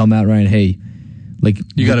 tell Matt Ryan, hey,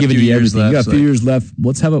 you got a few years left. You got a few years left.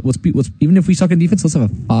 Let's even if we suck in defense, let's have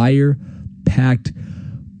a fire-packed,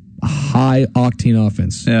 high octane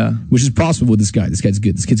offense. Yeah, which is possible with this guy. This guy's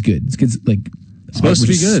good. This kid's Supposed to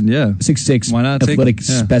be good, yeah. 6'6", Why not take- athletic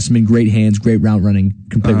yeah. specimen, great hands, great route running,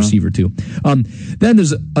 can play receiver too. Then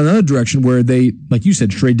there's another direction where they, like you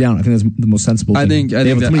said, trade down. I think that's the most sensible thing.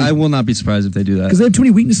 I will not be surprised if they do that. Because they have too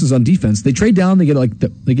many weaknesses on defense. They trade down, they get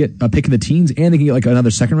they get a pick in the teens, and they can get like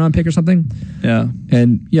another second round pick or something. Yeah.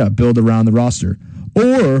 And build around the roster.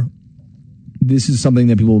 Or this is something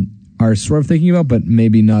that people are sort of thinking about, but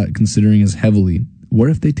maybe not considering as heavily. What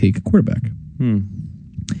if they take a quarterback?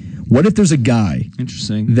 What if there's a guy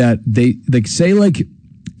Interesting. that they say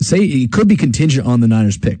it could be contingent on the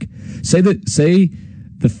Niners pick. Say the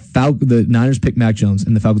Niners pick Mac Jones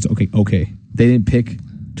and the Falcons. Okay, they didn't pick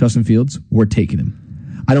Justin Fields. We're taking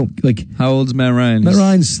him. I don't like. How old's Matt Ryan? Matt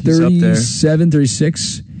Ryan's He's up there. 37,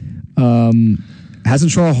 36.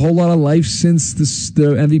 Hasn't shown a whole lot of life since the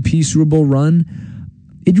MVP Super Bowl run.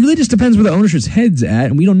 It really just depends where the ownership's head's at,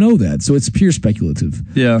 and we don't know that. So it's pure speculative.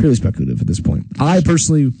 Yeah. Purely speculative at this point. I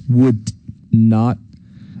personally would not.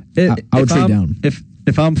 I would trade down.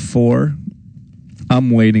 If I'm 4,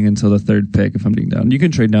 I'm waiting until the third pick if I'm getting down. You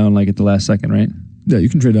can trade down like at the last second, right? Yeah, you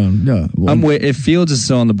can trade down. Yeah. Well, If Fields is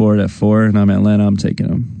still on the board at 4 and I'm at Atlanta, I'm taking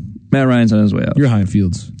him. Matt Ryan's on his way out. You're high in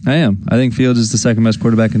Fields. I am. I think Fields is the second best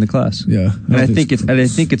quarterback in the class. Yeah. And I think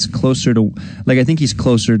it's closer to I think he's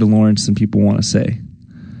closer to Lawrence than people want to say.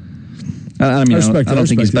 I mean, I don't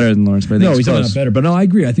think he's better than Lawrence, but I think he's not better. But no, I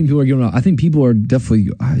agree. I think people are giving up. I think people are definitely.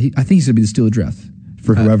 I think he's going to be the steal of the draft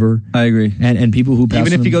for whoever. I agree. And people who pass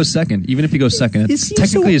even if him, he goes second, it's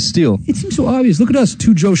technically a steal. It seems so obvious. Look at us,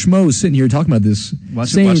 two Joe Schmoes sitting here talking about this.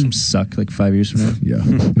 Watch them suck like 5 years from now. Yeah,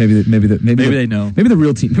 maybe they know. Maybe the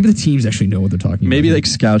real team. Maybe the teams actually know what they're talking about. Maybe like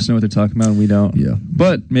scouts know what they're talking about and we don't. Yeah,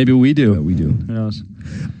 but maybe we do. Yeah, we do. Who knows?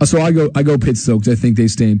 So I go Pitts though because I think they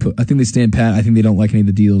stand pat. I think they don't like any of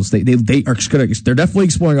the deals. They are they're definitely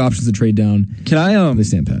exploring options to trade down. Can I They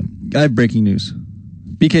stand pat. I have breaking news.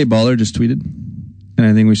 BK Baller just tweeted, and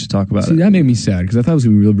I think we should talk about it. That made me sad because I thought it was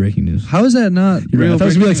gonna be real breaking news. How is that not You're real? right. I thought it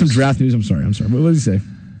was breaking gonna be like some news? draft news. I'm sorry. What did he say?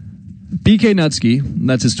 BK Nutsky,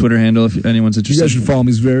 that's his Twitter handle. If anyone's You interested, guys should follow him.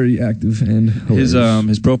 He's very active and hilarious.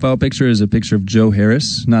 his profile picture is a picture of Joe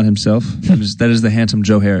Harris, not himself. that is the handsome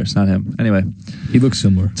Joe Harris, not him. Anyway, he looks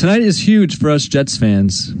similar. tonight is huge for us Jets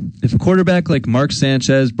fans. If a quarterback like Mark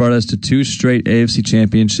Sanchez brought us to 2 straight AFC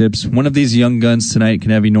championships, one of these young guns tonight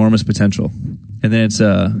can have enormous potential. And then it's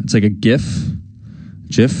like a GIF.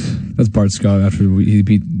 That's Bart Scott after he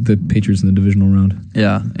beat the Patriots in the divisional round.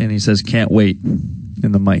 Yeah, and he says "can't wait"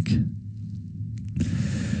 in the mic.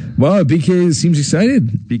 Well, BK seems excited.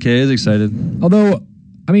 BK is excited. Although,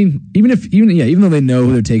 I mean, even though they know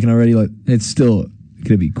who they're taking already, like it's still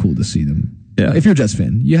gonna be cool to see them. Yeah. If you're a Jets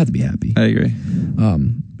fan, you have to be happy. I agree.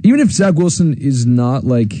 Even if Zach Wilson is not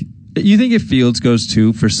like, You think if Fields goes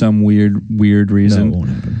 2 for some weird reason? no, it won't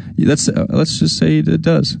happen. Let's just say it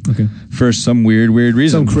does. Okay. For some weird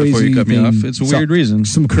reason. Some crazy Before you cut me thing, off, it's a weird reason.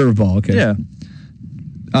 Some curveball. Okay. Yeah.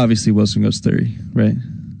 Obviously, Wilson goes 30, right?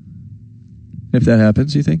 If that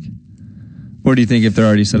happens, you think? Or do you think if they're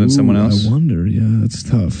already sending someone else? I wonder. Yeah, that's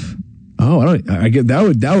tough. Oh, I get that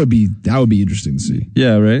would be interesting to see.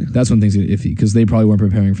 Yeah, right. That's when things get iffy because they probably weren't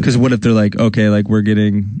preparing for. Because what if they're like, okay, like we're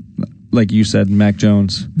getting, like you said, Mac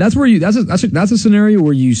Jones. That's where that's a scenario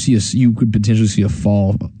where you could potentially see a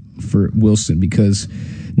fall for Wilson because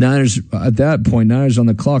Niners at that point Niners on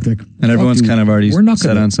the clock like, and everyone's kind of already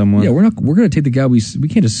set on someone. Yeah, we're going to take the guy we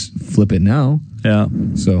can't just flip it now. Yeah.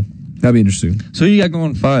 So that'd be interesting. So you got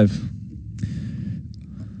going 5.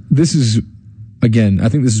 This is again. I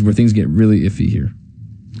think this is where things get really iffy here.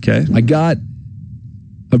 Okay. I got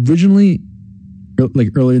originally like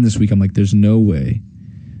earlier in this week. I'm like, there's no way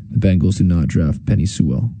the Bengals do not draft Penny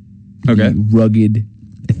Sewell. Okay. The rugged,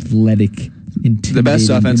 athletic, intimidating, The best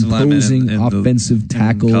offensive lineman imposing in offensive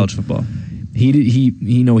tackle in college football.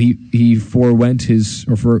 He forewent his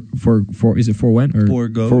or for is it forewent or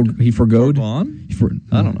he forgoed.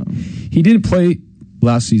 I don't know. He didn't play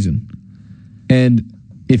last season, and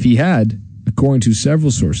if he had, according to several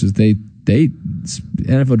sources, they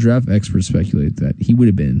NFL draft experts speculate that he would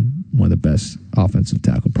have been one of the best offensive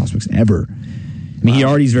tackle prospects ever. I mean, he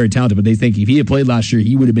already is very talented, but they think if he had played last year,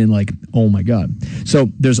 he would have been like, oh my God. So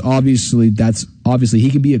there's obviously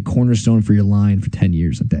he could be a cornerstone for your line for 10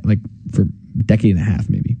 years, like for a decade and a half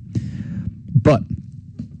maybe. But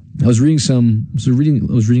I was reading a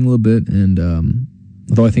little bit, and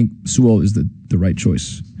although I think Sewell is the right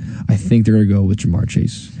choice, I think they're going to go with Jamar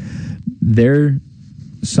Chase.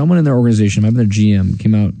 Someone in their organization, maybe their GM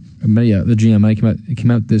came out. The GM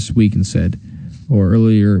came out this week and said, or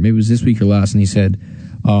earlier, maybe it was this week or last, and he said,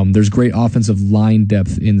 there's great offensive line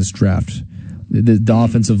depth in this draft. The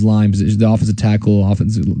offensive line, the offensive tackle,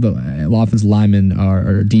 the offensive linemen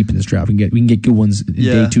are deep in this draft. We can get good ones in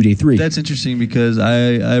day 2, day 3. That's interesting because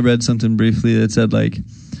I read something briefly that said like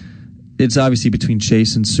it's obviously between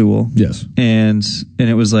Chase and Sewell. Yes, and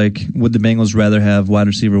it was like, would the Bengals rather have wide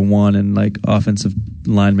receiver 1 and like offensive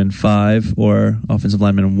lineman 5, or offensive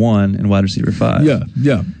lineman 1 and wide receiver 5?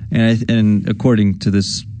 Yeah. And according to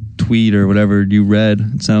this tweet or whatever you read,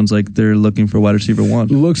 it sounds like they're looking for wide receiver 1.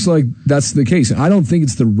 Looks like that's the case. I don't think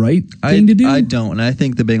it's the right thing to do. I don't, and I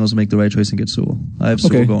think the Bengals will make the right choice and get Sewell. I have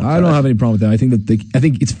Sewell going. I don't have any problem with that. I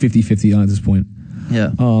think it's 50-50 on at this point.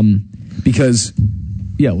 Yeah. Because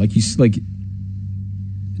like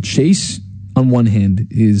Chase on one hand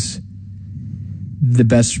is the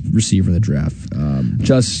best receiver in the draft.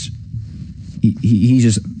 He's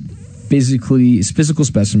just physical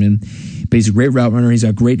specimen, but he's a great route runner. He's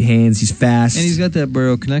got great hands. He's fast, and he's got that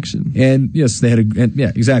Burrow connection. And yes,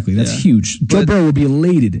 exactly. That's huge. Joe Burrow would be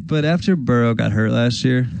elated. But after Burrow got hurt last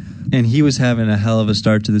year, and he was having a hell of a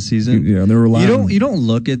start to the season, they were you don't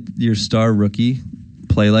look at your star rookie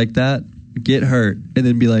play like that, get hurt, and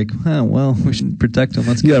then be like, oh, well, we should protect him.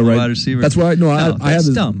 Let's get a wide receiver. That's why that's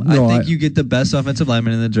dumb. I think you get the best offensive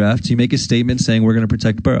lineman in the draft. You make a statement saying we're going to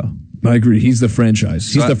protect Burrow. I agree. He's the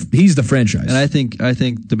franchise. He's the franchise. And I think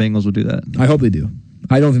the Bengals will do that. I hope they do.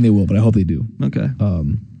 I don't think they will, but I hope they do. Okay.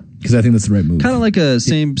 Because I think that's the right move. Kind of like a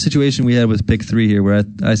same situation we had with pick 3 here, where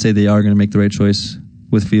I say they are going to make the right choice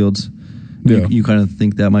with Fields. Yeah. You kind of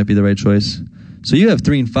think that might be the right choice. So you have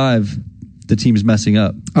 3 and 5. The team's messing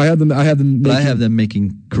up. I have them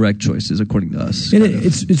making correct choices according to us. And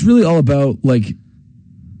it's really all about like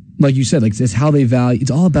you said, like it's how they value.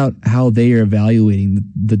 It's all about how they are evaluating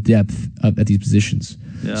the depth at these positions.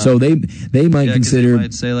 Yeah. So they might consider. They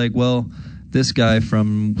might say like, well, this guy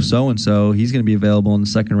from so and so, he's going to be available in the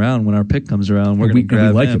second round when our pick comes around. We're going to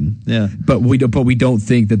grab him. Yeah, but we don't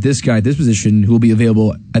think that this guy at this position who will be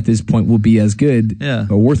available at this point will be as good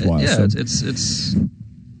or worthwhile. Yeah, so. It's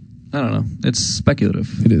I don't know. It's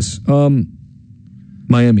speculative. It is.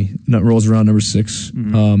 Miami rolls around number 6.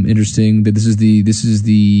 Mm-hmm. Interesting that this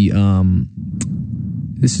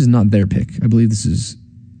is not their pick. I believe this is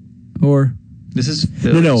Philly's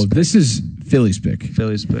pick. This is Philly's pick.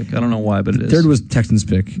 Philly's pick. I don't know why, but it is. Third was Texans'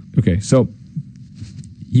 pick. Okay, so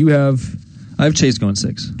I have Chase going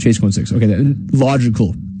 6. Chase going 6. Okay,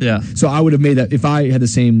 logical. Yeah. So I would have made that if I had the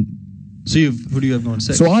same. So who do you have going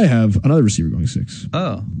 6? So I have another receiver going 6.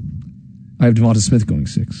 Oh. I have Devonta Smith going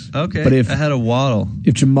 6. Okay. But I had a Waddle.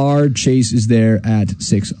 If Jamar Chase is there at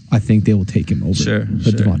 6, I think they will take him over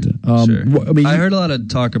Devonta. Sure. I heard a lot of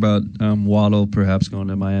talk about Waddle perhaps going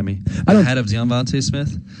to Miami ahead of Devonta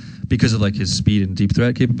Smith because of like his speed and deep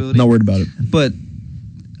threat capability. Not worried about it. But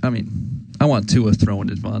I mean, I want Tua throwing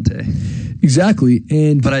to Devonta. Exactly,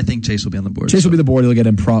 but I think Chase will be on the board. Chase will be the board. He'll get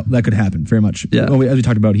him. That could happen very much. Yeah. As we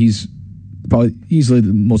talked about, he's probably easily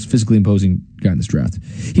the most physically imposing guy in this draft.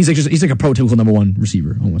 He's like a prototypical number 1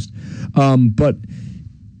 receiver almost. But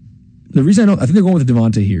the reason I think they're going with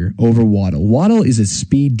Devonta here over Waddle. Waddle is a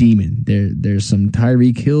speed demon. There's some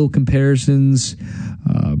Tyreek Hill comparisons,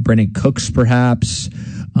 Brandon Cooks perhaps.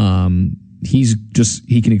 He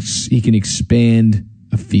can expand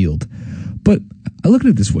a field. But I look at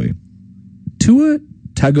it this way: Tua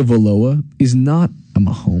Tagovailoa is not a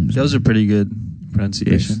Mahomes. Those are pretty good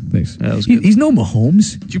pronunciation. Thanks. Yeah, that was good. He's no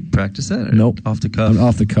Mahomes. Did you practice that? Nope. Off the cuff? I'm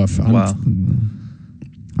off the cuff. Wow.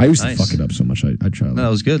 I used to fuck it up so much. I try. No, that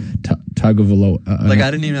was good. Tagovailoa. I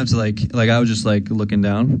didn't even have to like I was just like looking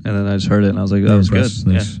down, and then I just heard it, and I was like, that was good.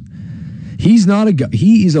 Nice. Yeah. He's not a guy.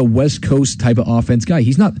 He is a West Coast type of offense guy.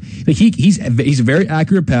 He's not like he's a very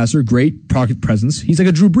accurate passer, great pocket presence. He's like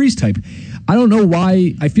a Drew Brees type. I don't know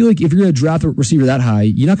why. I feel like if you're going to draft a receiver that high,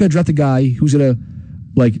 you're not going to draft a guy who's going to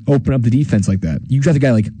like open up the defense like that. You draft a guy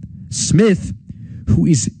like Smith, who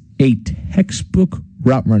is a textbook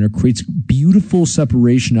route runner, creates beautiful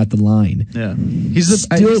separation at the line. Yeah, he's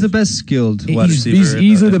the best skilled wide receiver. He's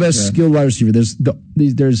easily the best skilled wide receiver.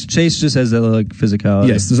 There's Chase just has that like physicality.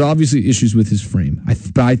 Yes, there's obviously issues with his frame. I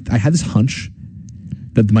had this hunch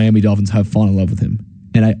that the Miami Dolphins have fallen in love with him,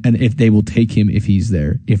 and if they will take him if he's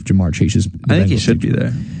there, if Jamar Chase is. I think he should be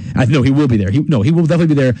there. No, he will be there. He will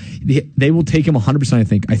definitely be there. They will take him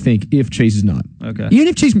 100%. I think if Chase is not. Okay. I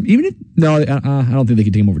don't think they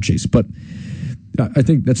can take him over Chase, but. I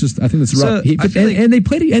think that's rough. And they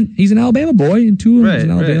played, and he's an Alabama boy, and Tua is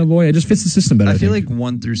an Alabama boy. It just fits the system better. I feel like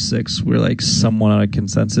 1 through 6 we're like somewhat on a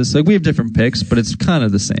consensus. Like we have different picks, but it's kind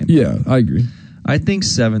of the same. Yeah, I agree. I think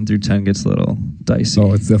 7 through 10 gets a little dicey.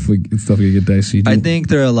 Oh, it's definitely gonna get dicey. I think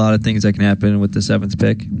there are a lot of things that can happen with the 7th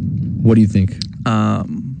pick. What do you think?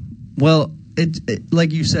 Well, it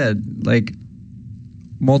like you said, like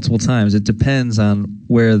multiple times, it depends on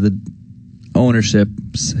where the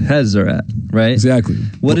ownership's heads are at, right? Exactly.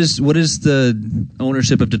 What is the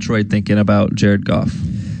ownership of Detroit thinking about Jared Goff?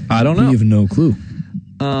 I don't know. We have no clue.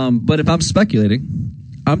 But if I'm speculating,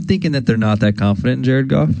 I'm thinking that they're not that confident in Jared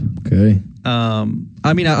Goff. Okay.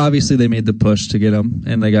 I mean, obviously they made the push to get him,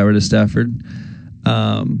 and they got rid of Stafford.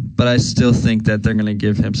 But I still think that they're going to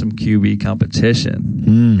give him some QB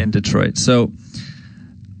competition in Detroit. So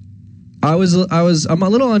I'm a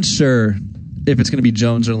little unsure if it's going to be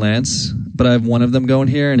Jones or Lance, but I have one of them going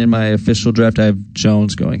here, and in my official draft, I have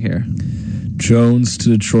Jones going here. Jones to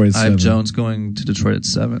Detroit at 7. I have Jones going to Detroit at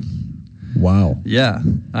 7. Wow. Yeah,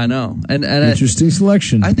 I know. And Interesting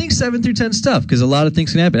selection. I think 7 through 10 is tough because a lot of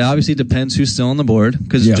things can happen. It obviously depends who's still on the board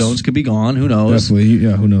because Yes. Jones could be gone. Who knows? Definitely.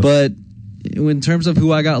 Yeah, who knows? But in terms of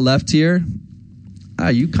who I got left here,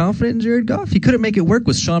 are you confident in Jared Goff? He couldn't make it work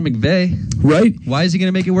with Sean McVay. Right? Why is he going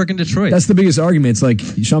to make it work in Detroit? That's the biggest argument. It's like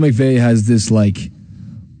Sean McVay has this like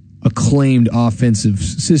acclaimed offensive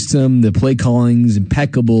system. The play calling's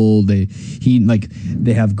impeccable. They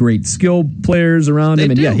have great skill players around They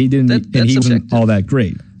him, and do. yeah, he didn't, and That's he wasn't subjective. all that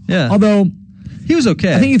great. Yeah. Although he was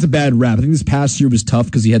okay. I think it's a bad rap. I think this past year was tough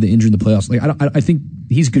because he had the injury in the playoffs. Like I think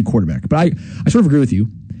he's a good quarterback, but I sort of agree with you.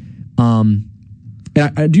 And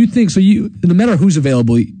I do think so. No matter who's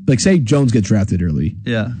available, like say Jones gets drafted early.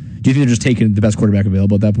 Yeah. Do you think they're just taking the best quarterback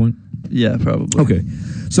available at that point? Yeah, probably. Okay.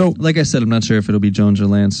 So Like I said, I'm not sure if it'll be Jones or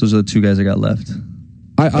Lance. Those are the two guys I got left.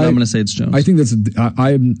 But I'm going to say it's Jones. I think that's.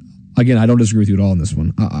 I'm again. I don't disagree with you at all on this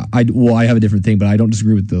one. I have a different thing, but I don't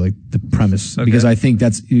disagree with the premise because I think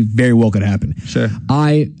that's very well could happen. Sure.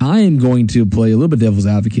 I am going to play a little bit devil's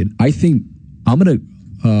advocate. I think I'm going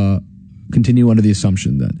to continue under the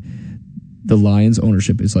assumption that the Lions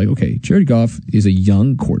ownership is like, okay, Jared Goff is a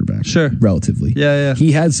young quarterback. Sure. Relatively. Yeah.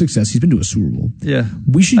 He had success. He's been to a Super Bowl. Yeah.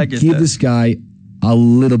 We should I get give that. this guy a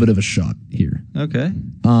little bit of a shot here. Okay.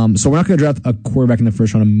 So we're not going to draft a quarterback in the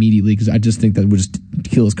first round immediately because I just think that would just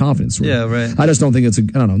kill his confidence. Yeah, right. I just don't think it's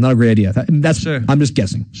not a great idea. That's Sure. I'm just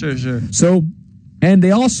guessing. Sure. So, and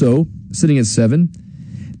they also, sitting at 7,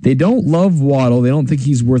 they don't love Waddle. They don't think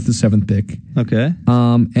he's worth the 7th pick. Okay.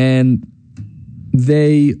 And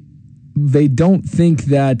they don't think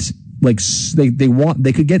that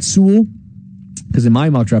they could get Sewell because in my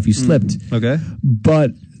mock draft he slipped. Okay.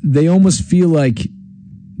 But they almost feel like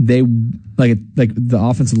they like the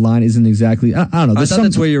offensive line isn't exactly. I don't know. I thought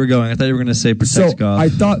that's where you were going. I thought you were going to say protect Goff. I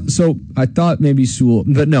thought maybe Sewell,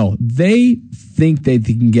 but no. They think they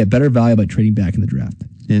can get better value by trading back in the draft.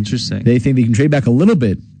 Interesting. They think they can trade back a little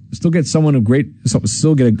bit, still get someone of great,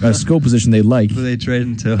 still get a skill position they like. Who they trade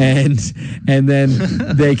into? And then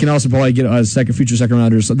they can also probably get a future second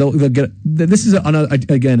rounder. So they'll get. This is another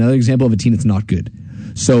example of a team that's not good.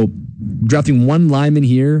 So drafting one lineman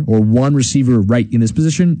here or one receiver right in this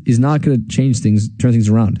position is not going to turn things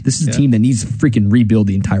around. This is a team that needs to freaking rebuild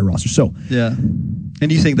the entire roster. So yeah.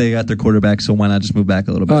 And you think they got their quarterback, so why not just move back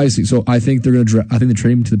a little bit? I see. So I think they're going to. I think they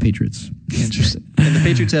trade him to the Patriots. Interesting. And the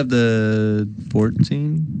Patriots have the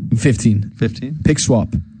 15 pick swap,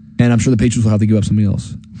 and I'm sure the Patriots will have to give up something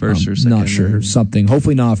else. First or second? Not sure. Something.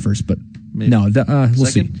 Hopefully not first, but maybe. No. We'll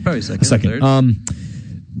second? see. Probably second. A second.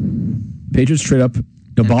 Third. Patriots trade up.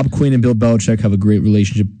 Bob Quinn and Bill Belichick have a great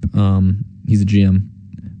relationship. He's the GM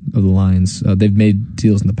of the Lions. They've made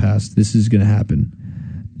deals in the past. This is going to happen.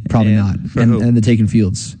 Probably not. And they're taking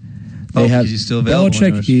Fields. They have he's still available.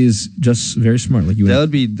 Belichick is just very smart, like you. That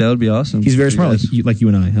would be awesome. He's very smart, like you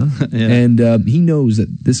and I, huh? Yeah. And he knows that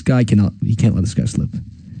this guy can't let this guy slip.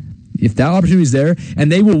 If that opportunity is there,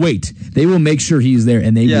 and they will wait, they will make sure he's there,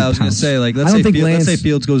 and they will. Yeah, I was going to say, like, let's say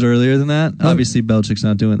Fields goes earlier than that. Obviously, Belichick's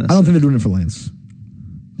not doing this. I don't think they're doing it for Lance.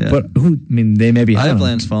 Yeah. But they may be. I have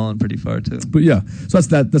Lance fallen pretty far too. But yeah, so that's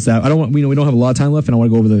that. I don't want. We don't have a lot of time left, and I want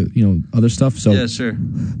to go over the other stuff. So yeah, sure.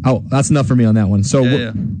 That's enough for me on that one. So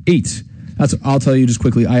 8. I'll tell you just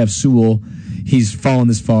quickly. I have Sewell. He's fallen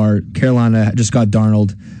this far. Carolina just got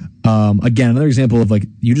Darnold. Again, another example of like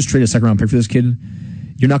you just trade a second round pick for this kid.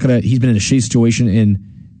 You're not gonna. He's been in a shitty situation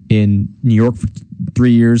in New York for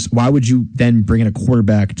 3 years. Why would you then bring in a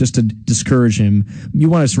quarterback just to discourage him? You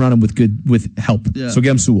want to surround him with help. Yeah. So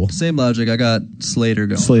get him Sewell. Same logic. I got Slater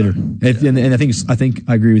going. Slater. And I think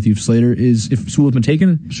I agree with you. If Sewell's been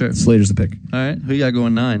taken, sure. Slater's the pick. All right. Who you got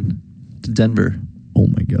going 9? To Denver. Oh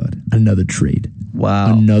my God. Another trade.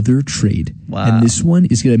 Wow. Another trade. Wow. And this one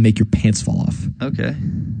is going to make your pants fall off. Okay.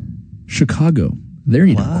 Chicago. They're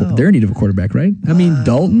in need of a quarterback, right? Wow. I mean,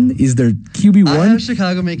 Dalton is their QB1. I have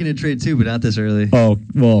Chicago making a trade too, but not this early. Oh,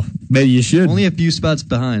 well, maybe you should. Only a few spots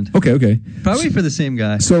behind. Okay. Probably for the same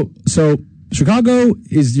guy. So Chicago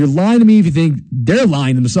you're lying to me if you think they're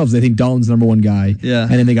lying to themselves. They think Dalton's the number one guy. Yeah.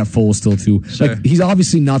 And then they got Foles still too. Sure. Like, he's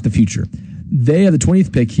obviously not the future. They have the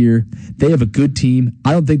 20th pick here. They have a good team.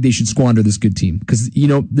 I don't think they should squander this good team because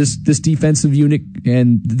this defensive unit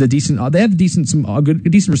and the decent. They have a decent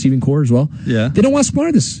receiving core as well. Yeah. They don't want to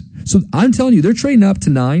squander this. So I'm telling you, they're trading up to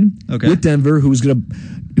 9 with Denver, who's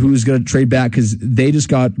gonna trade back because they just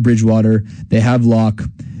got Bridgewater. They have Locke.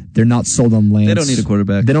 They're not sold on Lance. They don't need a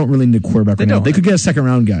quarterback. They don't really need a quarterback right now. They could get a second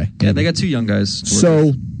round guy. Yeah, they got 2 young guys.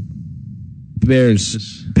 So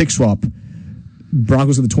Bears pick swap.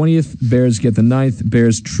 Broncos at the 20th. Bears get the 9th.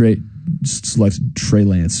 Bears select Trey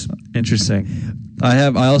Lance. Interesting. I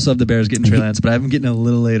also have the Bears getting Trey Lance, but I have him getting a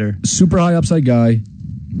little later. Super high upside guy.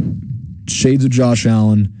 Shades of Josh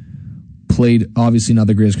Allen. Played obviously not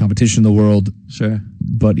the greatest competition in the world. Sure.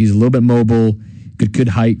 But he's a little bit mobile. Good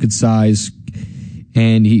height, good size.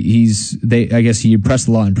 And I guess he impressed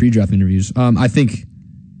a lot in pre-draft interviews. I think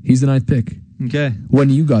he's the 9th pick. Okay.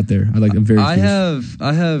 When you got there, I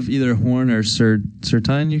have either Horn or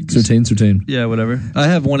Surtain. Surtain. Yeah, whatever. I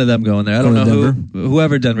have one of them going there. I don't know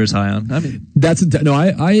whoever Denver's high on. I mean,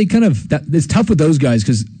 it's tough with those guys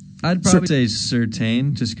because I'd probably say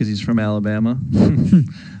Surtain just because he's from Alabama.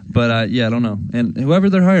 But I don't know. And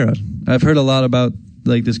whoever they're higher on, I've heard a lot about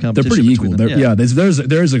this competition. They're pretty equal.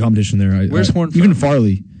 There's a competition there. Where's Horn from? Even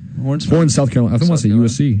Farley. Horn, South Carolina. I think I want to say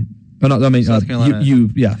USC. Oh, no, I mean South Carolina.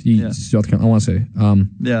 South Carolina. I want to say.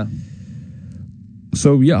 Yeah.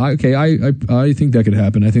 So I think that could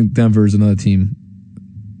happen. I think Denver is another team.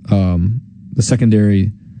 The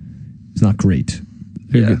secondary is not great.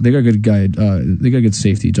 They got a good guy. They got a good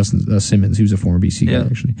safety, Justin Simmons. He was a former BC guy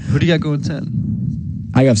actually. Who do you got going 10?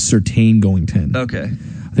 I have Surtain going 10. Okay.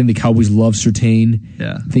 I think the Cowboys love Surtain.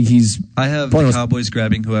 Yeah. I think I have the Cowboys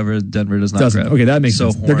grabbing whoever Denver doesn't grab. Okay, that makes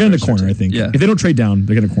sense. They're getting a corner, I think. Yeah. If they don't trade down,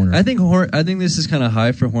 they're getting a corner. I think this is kind of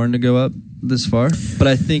high for Horn to go up this far, but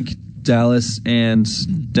I think Dallas and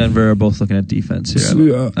Denver are both looking at defense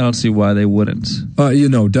here. I don't see why they wouldn't.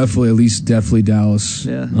 Definitely Dallas.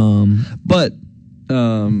 Yeah. But I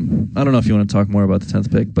don't know if you want to talk more about the 10th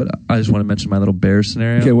pick, but I just want to mention my little Bears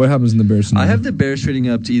scenario. Okay, what happens in the Bears scenario? I have the Bears trading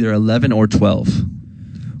up to either 11 or 12.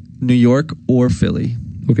 New York or Philly.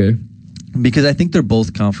 Okay. Because I think they're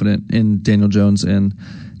both confident in Daniel Jones and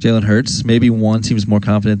Jalen Hurts. Maybe one seems more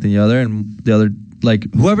confident than the other, and the other,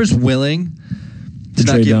 whoever's willing to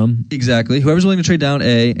trade down. Exactly. Whoever's willing to trade down,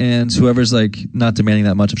 and whoever's not demanding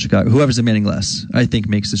that much of Chicago. Whoever's demanding less, I think,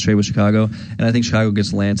 makes this trade with Chicago, and I think Chicago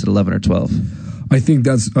gets Lance at 11 or 12. I think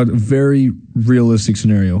that's a very realistic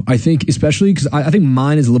scenario. I think, especially because I think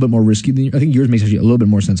mine is a little bit more risky than yours. I think yours makes actually a little bit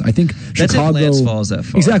more sense. I think Chicago. That's if Lance falls that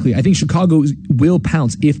far. Exactly. I think Chicago will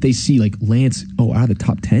pounce if they see Lance. Oh, out of the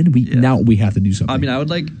top 10, now we have to do something. I mean,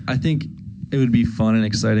 I think it would be fun and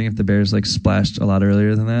exciting if the Bears splashed a lot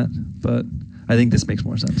earlier than that. But I think this makes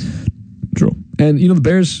more sense. True. And the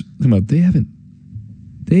Bears, they've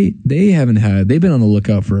been on the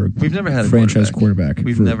lookout for we've never had a franchise quarterback.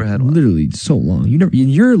 We've never had one. Literally so long. In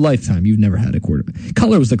your lifetime, you've never had a quarterback.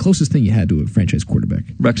 Cutler was the closest thing you had to a franchise quarterback.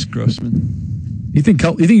 Rex Grossman. You think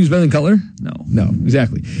he was better than Cutler? No,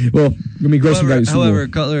 exactly. Well, Grossman got you. However,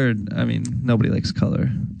 Cutler, nobody likes Cutler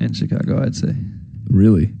in Chicago, I'd say.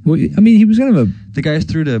 Really? Well, he was kind of the guy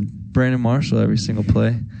threw to Brandon Marshall every single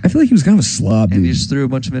play. I feel like he was kind of a slob, dude. And he just threw a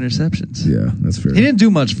bunch of interceptions. Yeah, that's fair. He didn't do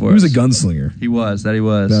much for us. He was a gunslinger. He was. That he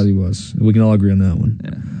was. We can all agree on that one.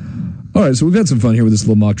 Yeah. All right, so we've had some fun here with this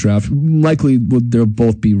little mock draft. Likely, they'll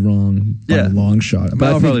both be wrong by a long shot. But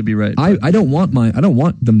I'll probably be right. I don't want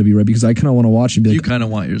them to be right because I kind of want to watch and be like. You kind of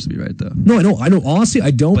want yours to be right, though. No, I know. Honestly,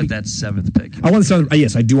 I don't. But that 7th pick. I want the 7th.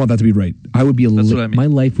 Yes, I do want that to be right. I would be That's what I mean. My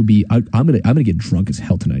life would be. I'm gonna get drunk as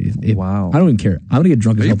hell tonight. Wow. I don't even care. I'm gonna get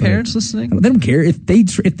drunk as hell tonight. Are your parents listening? They don't care if they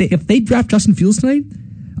draft Justin Fields tonight.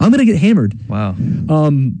 I'm gonna get hammered. Wow.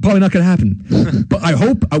 Probably not gonna happen. But I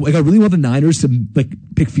hope. I really want the Niners to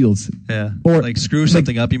pick Fields. Yeah. Or screw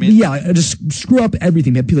something up. You mean? Yeah. I just screw up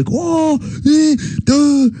everything. Man. Be like, But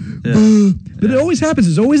it always happens.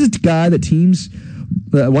 There's always a guy that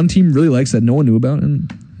one team really likes that no one knew about,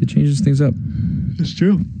 and it changes things up. It's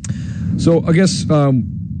true. So I guess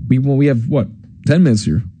we have 10 minutes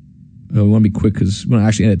here. We want to be quick because we're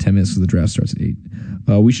actually end at 10 minutes because the draft starts at 8.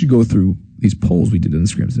 We should go through these polls we did on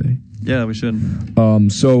Instagram today. Yeah, we should.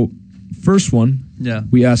 So first one,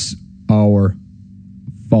 we asked our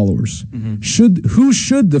followers, who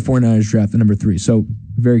should the 49ers draft at number 3? So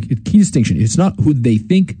very key distinction. It's not who they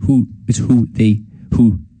think, it's who the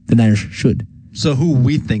Niners should. So who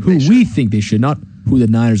we think they should, not who the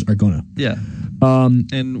Niners are gonna. Yeah.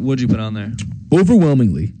 And what'd you put on there?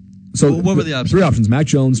 Overwhelmingly. So what were the options? 3 options: Mac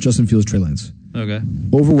Jones, Justin Fields, Trey Lance. Okay.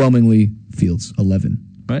 Overwhelmingly, Fields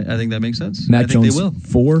 11. Right. I think that makes sense. Mac I think Jones they will.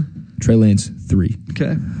 4. Trey Lance 3.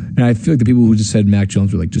 Okay. And I feel like the people who just said Mac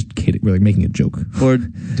Jones were like just kidding, were like making a joke, Or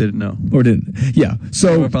didn't know. or didn't. Yeah.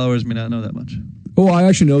 So, Our followers may not know that much. I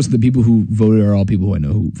actually noticed the people who voted are all people who I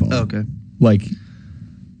know who follow. Oh, okay. Like,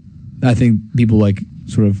 I think people like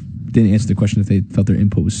sort of didn't answer the question if they felt their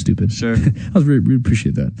input was stupid. Sure. I was really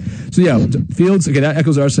appreciate that. So yeah, Fields. Okay, that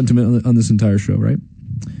echoes our sentiment on this entire show, right?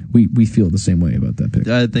 We feel the same way about that pick.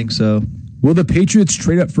 I think so. Will the Patriots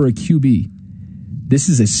trade up for a QB? This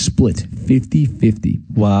is a split, 50-50.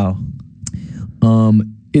 Wow.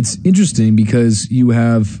 It's interesting because you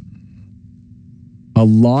have a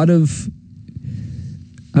lot of.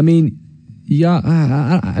 I mean,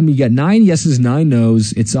 yeah. You got 9 yeses, 9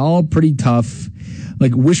 nos. It's all pretty tough.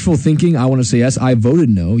 Like wishful thinking, I want to say yes. I voted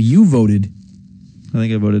no. You voted. I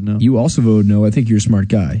think I voted no. You also voted no. I think you're a smart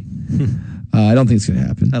guy. I don't think it's going to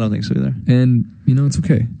happen. I don't think so either. And, it's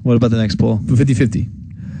okay. What about the next poll?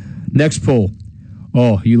 50-50. Next poll.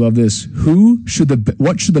 Oh, you love this. What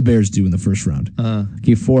should the Bears do in the first round?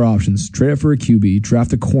 Gave 4 options. Trade up for a QB,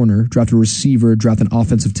 draft a corner, draft a receiver, draft an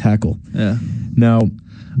offensive tackle. Yeah. Now,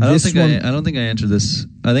 I don't think I answered this.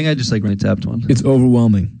 I think I just really tapped one. It's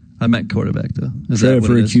overwhelming. I meant quarterback though. Trade up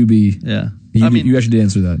for a QB. Yeah. You actually did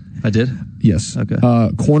answer that. I did? Yes. Okay.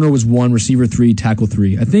 Corner was 1, receiver 3, tackle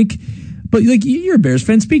 3. I think, but like you're a Bears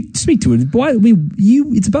fan, speak to it. Boy,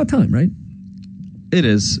 it's about time, right? It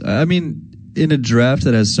is. I mean, in a draft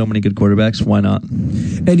that has so many good quarterbacks, why not?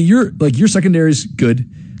 And your secondary is good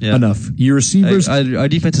enough. Your receivers, our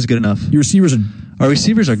defense is good enough. Your receivers are. Our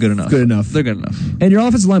receivers are good enough. Good enough. They're good enough. And your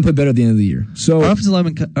offensive line played better at the end of the year. So our offensive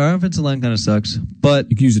line kind of sucks, but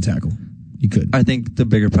you could use a tackle. You could. I think the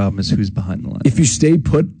bigger problem is who's behind the line. If you stay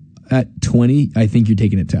put at 20, I think you're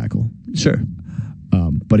taking a tackle. Sure.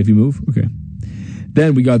 But if you move, okay.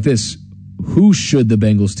 Then we got this. Who should the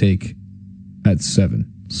Bengals take at 7?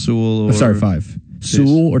 Sewell or 5. Chase.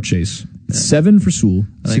 Sewell or Chase. Yeah. 7 for Sewell,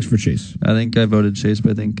 6 for Chase. I think I voted Chase,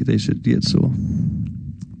 but I think they should get Sewell.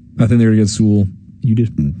 I think they're going to get Sewell. You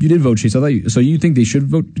did vote Chase. I thought so you think they should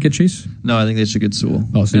get Chase? No, I think they should get Sewell.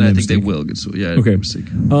 Oh, so and I think they will get Sewell. Yeah. Okay.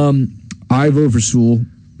 I voted for Sewell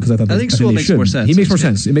because I think Sewell makes more sense. He makes more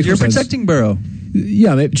sense. It makes You're more sense. protecting Burrow.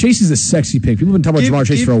 Yeah, Chase is a sexy pick. People have been talking about Jamar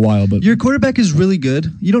Chase for a while, but your quarterback is really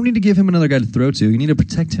good. You don't need to give him another guy to throw to. You need to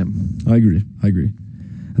protect him. I agree.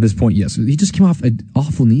 At this point, yes. He just came off an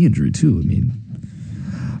awful knee injury too.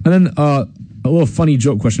 And then a little funny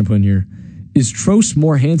joke question I put in here. Is Trost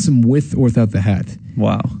more handsome with or without the hat?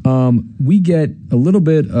 Wow. We get a little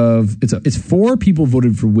bit of it's 4 people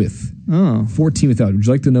voted for with. Oh. 14 without. Would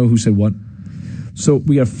you like to know who said what? So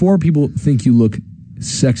we got 4 people think you look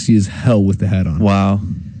sexy as hell with the hat on. Wow.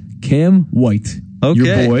 Cam White,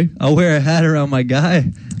 your boy. I'll wear a hat around my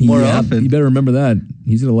guy more often. You better remember that.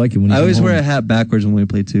 He's gonna like it when I always home. wear a hat backwards when we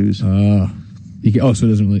play twos. So it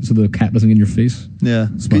doesn't really. So the cap doesn't get in your face. Yeah,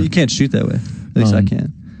 you can't shoot that way. At least I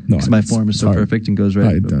can. No, because my form is so perfect and goes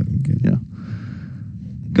right. Yeah.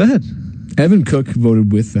 Go ahead. Evan Cook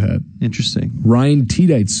voted with the hat. Interesting. Ryan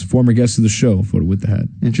Tedites, former guest of the show, voted with the hat.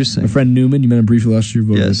 Interesting. My friend Newman, you met him briefly last year,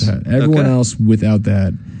 voted with the hat. Everyone else without the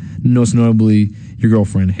hat. Most notably, your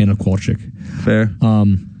girlfriend, Hannah Kowalczyk. Fair.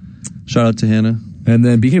 Shout out to Hannah. And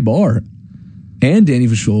then BK Baller and Danny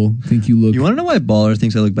Vachol think you look... You want to know why Baller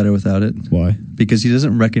thinks I look better without it? Why? Because he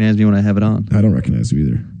doesn't recognize me when I have it on. I don't recognize you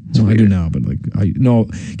either. Well, I do now, but no.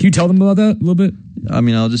 Can you tell them about that a little bit? I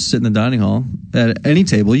mean, I'll just sit in the dining hall at any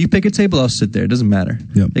table. You pick a table, I'll sit there. It doesn't matter.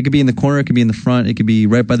 Yep. It could be in the corner, it could be in the front, it could be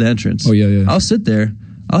right by the entrance. Oh, yeah. I'll sit there.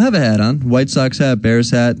 I'll have a hat on. White Sox hat,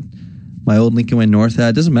 Bears hat, my old Lincoln Way North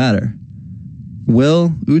hat. Doesn't matter.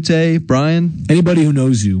 Will, Ute, Brian. Anybody who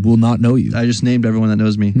knows you will not know you. I just named everyone that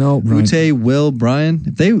knows me. No, Brian. Ute, Will, Brian.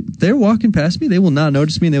 If they're walking past me, they will not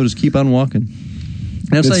notice me and they will just keep on walking.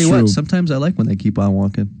 And I'll tell you what, sometimes I like when they keep on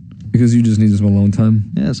walking. Because you just need some alone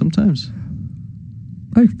time? Yeah, sometimes.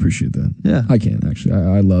 I appreciate that. Yeah. I can, actually.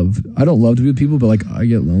 I don't love to be with people, but I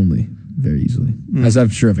get lonely very easily. As I'm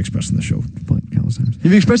sure I've expressed in the show countless times.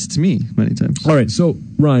 You've expressed it to me many times. All right, so,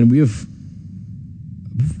 Ryan, we have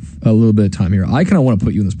a little bit of time here. I kind of want to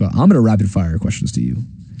put you in the spot. I'm going to rapid fire questions to you.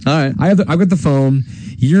 All right. I've got the phone.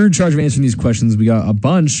 You're in charge of answering these questions. We got a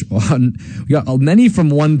bunch. We got many from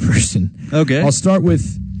one person. Okay. I'll start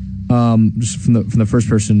with just from the first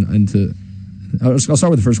person I'll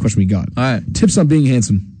start with the first question we got. All right. Tips on being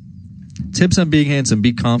handsome. Tips on being handsome.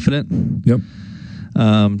 Be confident. Yep.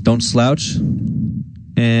 Don't slouch.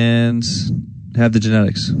 And have the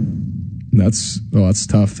genetics. That's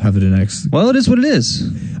tough. Have the genetics. Well, it is what it is.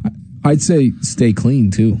 I'd say stay clean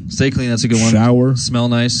too. Stay clean. That's a good one. Shower. Smell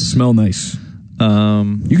nice. Smell nice.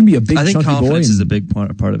 You can be a big I think chunky boy. confidence is and- a big part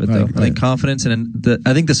of it, though. Right, I think confidence and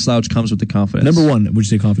I think the slouch comes with the confidence. Number one, would you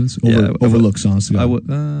say confidence? Over looks, honestly. I would.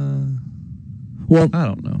 Well, I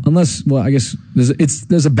don't know. unless, well, I guess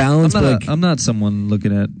there's a balance. I'm not someone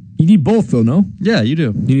looking at. You need both, though. No, Yeah, you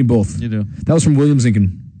do. you need both. You do. That was from William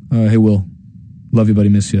Zinkin. Hey, Will, love you, buddy.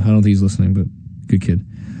 Miss you. I don't think he's listening, but good kid.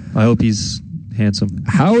 I hope he's handsome.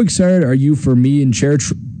 How excited are you for me and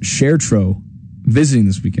Shertro visiting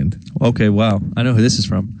this weekend? Okay, wow. I know who this is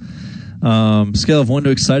from. Scale of 1 to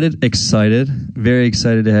excited. Excited. Very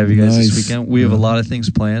excited to have you guys Nice. this weekend. We have a lot of things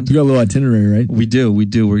planned. You got a little itinerary, right? We do. We're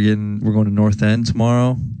going to North End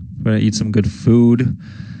tomorrow. We're going to eat some good food.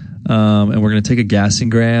 And we're going to take a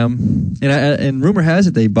Gassingram. And rumor has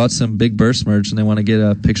it they bought some Big Burst merch and they want to get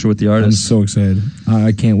a picture with the I'm artist. so excited.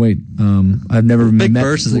 I can't wait. I've never Big met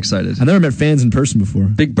Burst is excited. I've never met fans in person before.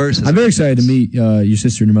 Big Burst is I'm very excited to meet your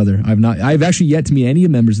sister and your mother. I've actually yet to meet any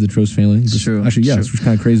members of the Trost family. It's true. Actually, yeah, It's it's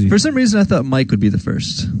kind of crazy. For some reason, I thought Mike would be the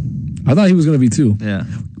first. I thought he was going to be too. Yeah.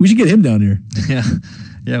 We should get him down here. Yeah.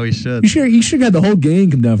 Yeah, we should. You should have had the whole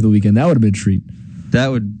gang come down for the weekend. That would have been a treat. That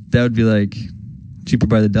would be like cheaper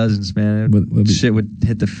by the dozens, man. Shit would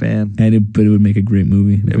hit the fan. But it would make a great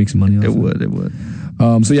movie. It would make some money off It would.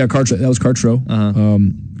 So yeah, Cartro, that was Cartro.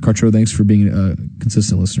 Cartro, thanks for being a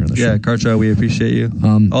consistent listener on the show. Yeah, Cartro, we appreciate you.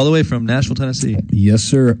 All the way from Nashville, Tennessee. Yes,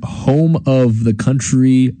 sir. Home of the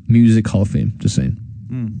Country Music Hall of Fame. Just saying.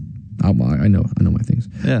 I know my things.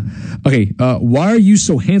 Yeah. Okay. Why are you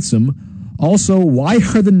so handsome? Also, why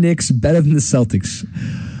are the Knicks better than the Celtics?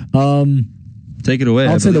 Take it away.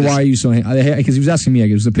 I'll say the why are you so handsome because he was asking me.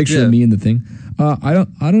 It was a picture of me in the thing. I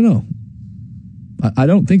don't know. I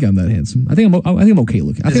don't think I'm that handsome. I think I'm okay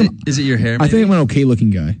looking. Is it your hair? I think I'm an okay looking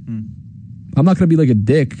guy. I'm not going to be like a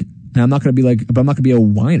dick, and I'm not going to be but I'm not going to be a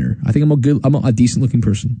whiner. I think I'm a decent looking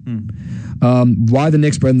person. Why the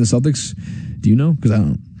Knicks better than the Celtics? Do you know? Because I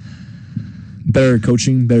don't. Better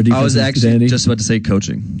coaching, better defense. I was actually identity. just about to say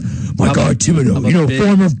coaching. My God, Thibodeau,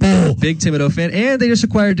 former Bull. Big Thibodeau fan. And they just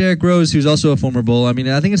acquired Derrick Rose, who's also a former Bull. I mean,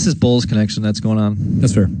 I think it's this Bulls connection that's going on.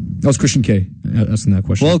 That's fair. That was Christian K. asking that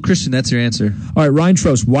question. Well, Christian, that's your answer. All right, Ryan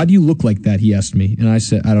Trost, why do you look like that? He asked me. And I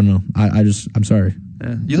said, I don't know. I'm sorry.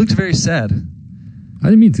 Yeah. You looked very sad. I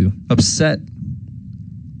didn't mean to. Upset.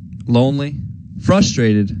 Lonely.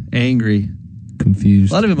 Frustrated. Angry.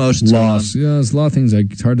 Confused. A lot of emotions. Lost. Yeah, there's a lot of things.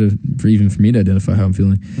 It's hard for me to identify how I'm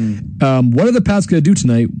feeling. What are the Pats going to do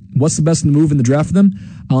tonight? What's the best move in the draft for them?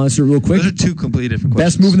 I'll answer it real quick. Those are two completely different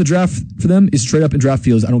questions. Best move in the draft for them is trade up and draft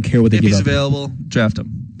Fields. I don't care what they if give he's up. available, draft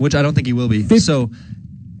him. Which I don't think he will be. So,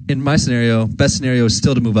 in my scenario, best scenario is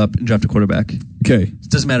still to move up and draft a quarterback. Okay. It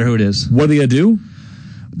doesn't matter who it is. What are they going to do?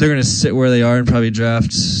 They're going to sit where they are and probably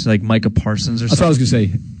draft like Micah Parsons or That's something. what I was going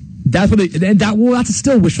to say. That's what that's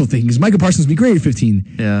still wishful thinking because Micah Parsons would be great at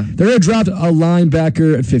 15. Yeah. They're going to draft a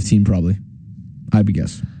linebacker at 15 probably. I would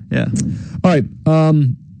guess. Yeah. All right.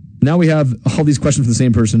 Now we have all these questions from the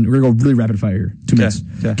same person. We're going to go really rapid fire here. 2 minutes.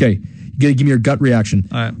 Okay. You got to give me your gut reaction.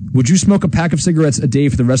 All right. Would you smoke a pack of cigarettes a day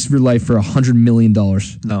for the rest of your life for $100 million?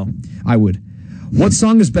 No. I would. What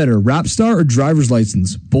song is better, Rap Star or Driver's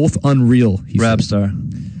License? Both unreal. Rap Star.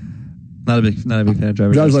 Not a big fan of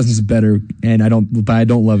Driver's License is better, and I don't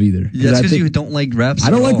love either. Yeah, that's because you don't like Rap Star.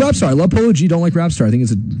 I don't like Rap Star. I love Polo G. Don't like Rap Star. I think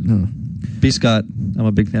it's B. Scott. I'm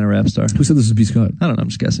a big fan of Rap Star. Who said this is B. Scott? I don't know. I'm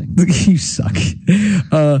just guessing. You suck.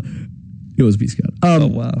 It was B. Scott. Oh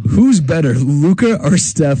wow. Who's better, Luka or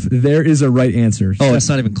Steph? There is a right answer. Oh, it's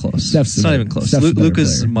not even close. It's not even close.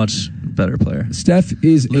 Luka's a much better player. Steph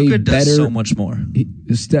is Luka a better. does so much more.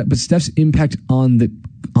 But Steph's impact on the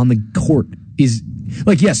court is.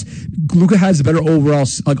 Like, yes, Luka has a better overall,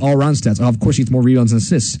 all around stats. Of course, he gets more rebounds and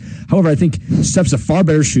assists. However, I think Steph's a far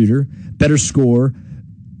better shooter, better scorer,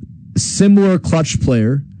 similar clutch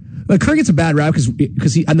player. Like, Curry gets a bad rap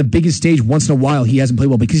because he on the biggest stage once in a while he hasn't played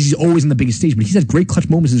well because he's always on the biggest stage. But he's had great clutch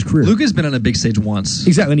moments in his career. Luka's been on a big stage once.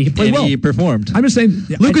 Exactly, and he played well. He performed. I'm just saying,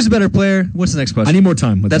 Luka's a better player. What's the next question? I need more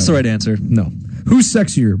time. That's the right answer. No. Who's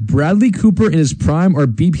sexier, Bradley Cooper in his prime or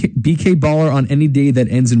BK Baller on any day that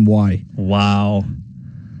ends in Y? Wow.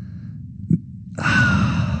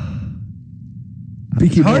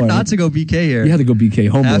 BK Hard Baller. not to go BK here. You had to go BK,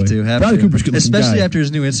 homeboy. Have to. Bradley Cooper's good looking especially guy. after his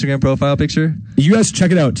new Instagram profile picture. You guys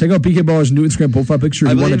check it out. Check out BK Baller's new Instagram profile picture.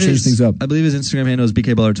 If you want to change things up. I believe his Instagram handle is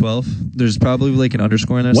BKBaller12. There's probably like an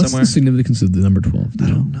underscore in there What's somewhere. What's the significance of the number 12? I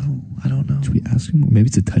don't know. Should we ask him? Maybe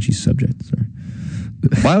it's a touchy subject. Sorry.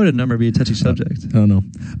 Why would a number be a touchy subject? I don't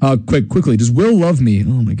know. Quickly. Does Will love me?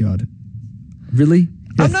 Oh my God. Really?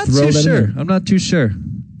 I'm not too sure.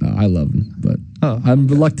 I love him, but I'm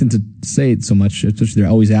reluctant to say it so much. Especially they're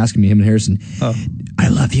always asking me, him and Harrison. Oh. I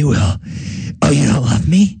love you, Will. Oh, you don't love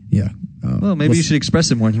me? Yeah. Well, maybe you should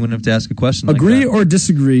express it more and you wouldn't have to ask a question Agree like that. or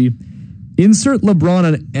disagree? Insert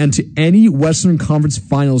LeBron onto any Western Conference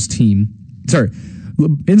Finals team.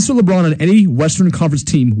 Insert LeBron on any Western Conference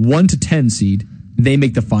team, 1 to 10 seed. They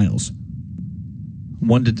make the finals.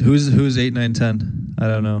 Who's 8, 9, 10? I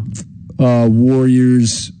don't know.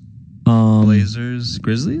 Warriors. Blazers,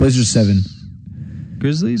 Grizzlies? Blazers 7.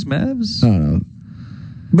 Grizzlies, Mavs? I don't know.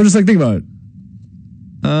 But just think about it.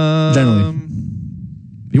 Generally.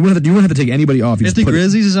 You wouldn't have to take anybody off. If the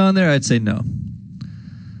Grizzlies is on there, I'd say no.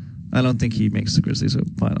 I don't think he makes the Grizzlies a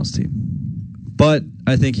finals team. But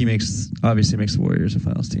I think he obviously makes the Warriors a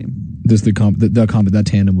finals team. That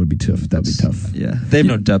tandem would be tough. That'd be tough. Yeah, they have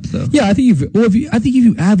no depth though. Yeah, I think if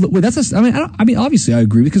you add, obviously I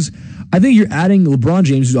agree because I think you're adding LeBron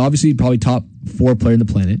James, who's obviously probably top 4 player on the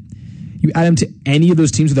planet. You add him to any of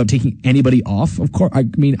those teams without taking anybody off. Of course,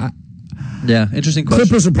 yeah, interesting question.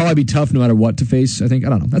 Clippers would probably be tough no matter what to face. I think. I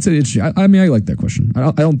don't know. That's an interesting. I like that question.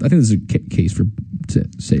 I think there's a case to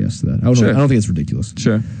say yes to that. I don't think it's ridiculous.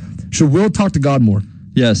 Sure. Should Will talk to God more?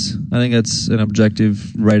 Yes, I think that's an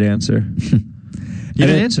objective right answer. You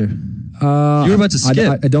didn't answer. You were about to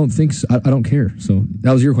skip. I don't think so. I don't care. So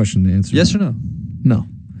that was your question to answer. Yes or no? No.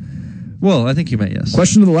 Well, I think you meant yes.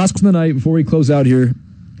 Question of the last question of the night before we close out here.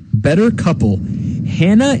 Better couple,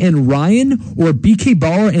 Hannah and Ryan or BK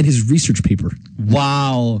Baller and his research paper?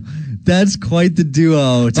 Wow. That's quite the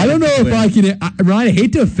duo. I don't know if I can... Ryan, I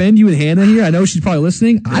hate to offend you and Hannah here. I know she's probably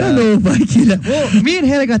listening. Yeah. I don't know if I can... Well, me and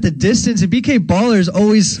Hannah got the distance, and BK Baller's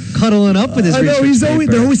always cuddling up with his research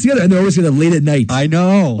paper. They're always together, and they're always together late at night. I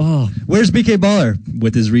know. Oh. Where's BK Baller?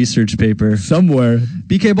 With his research paper. Somewhere.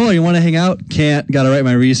 BK Baller, you want to hang out? Can't. Got to write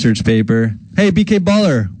my research paper. Hey, BK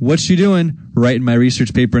Baller, what's she doing? Writing my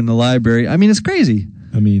research paper in the library. I mean, it's crazy.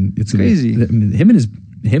 It's crazy.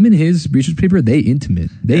 Him and his research paper, they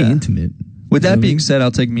intimate. Intimate. With that being said,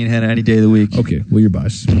 I'll take me and Hannah any day of the week. Okay, well, you're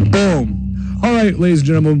biased. Boom. All right, ladies and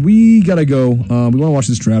gentlemen, we gotta go. We want to watch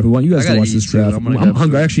this draft. We want you guys to watch this draft. I'm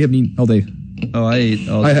hungry. I actually haven't eaten all day. Oh, I ate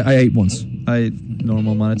all day. I ate once. I ate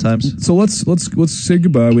normal amount of times. So let's say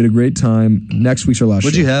goodbye. We had a great time. Next week's our last.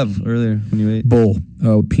 What'd you have earlier when you ate? Bowl.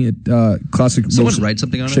 Peanut. Classic. Someone write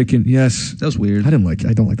something on chicken. Yes. That was weird. I don't like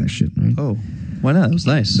that shit. Right? Oh. Why not? It was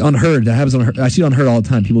nice. Unheard. That happens on Unheard. I see it on Unheard all the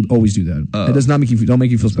time. People always do that. It does not make you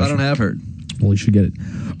feel special. I don't have Heard. Well, you should get it.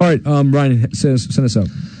 All right, Ryan, send us out.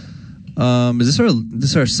 Is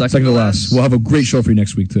this our second to last? We'll have a great show for you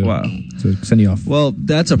next week too. Wow. So send you off. Well,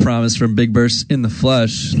 that's a promise from Big Burst in the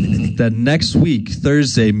Flesh that next week,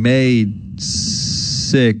 Thursday, May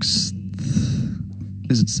 6th.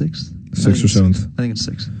 Is it 6th? 6th or 7th. I think it's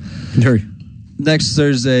 6th. Terry. Next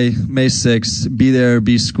Thursday, May 6th. Be there,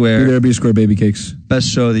 be square. Be there, be square, baby cakes. Best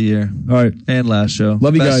show of the year. All right. And last show.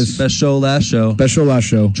 Love you guys. Best show, last show. Best show, last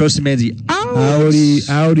show. Trosty Manzi.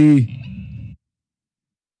 Audi.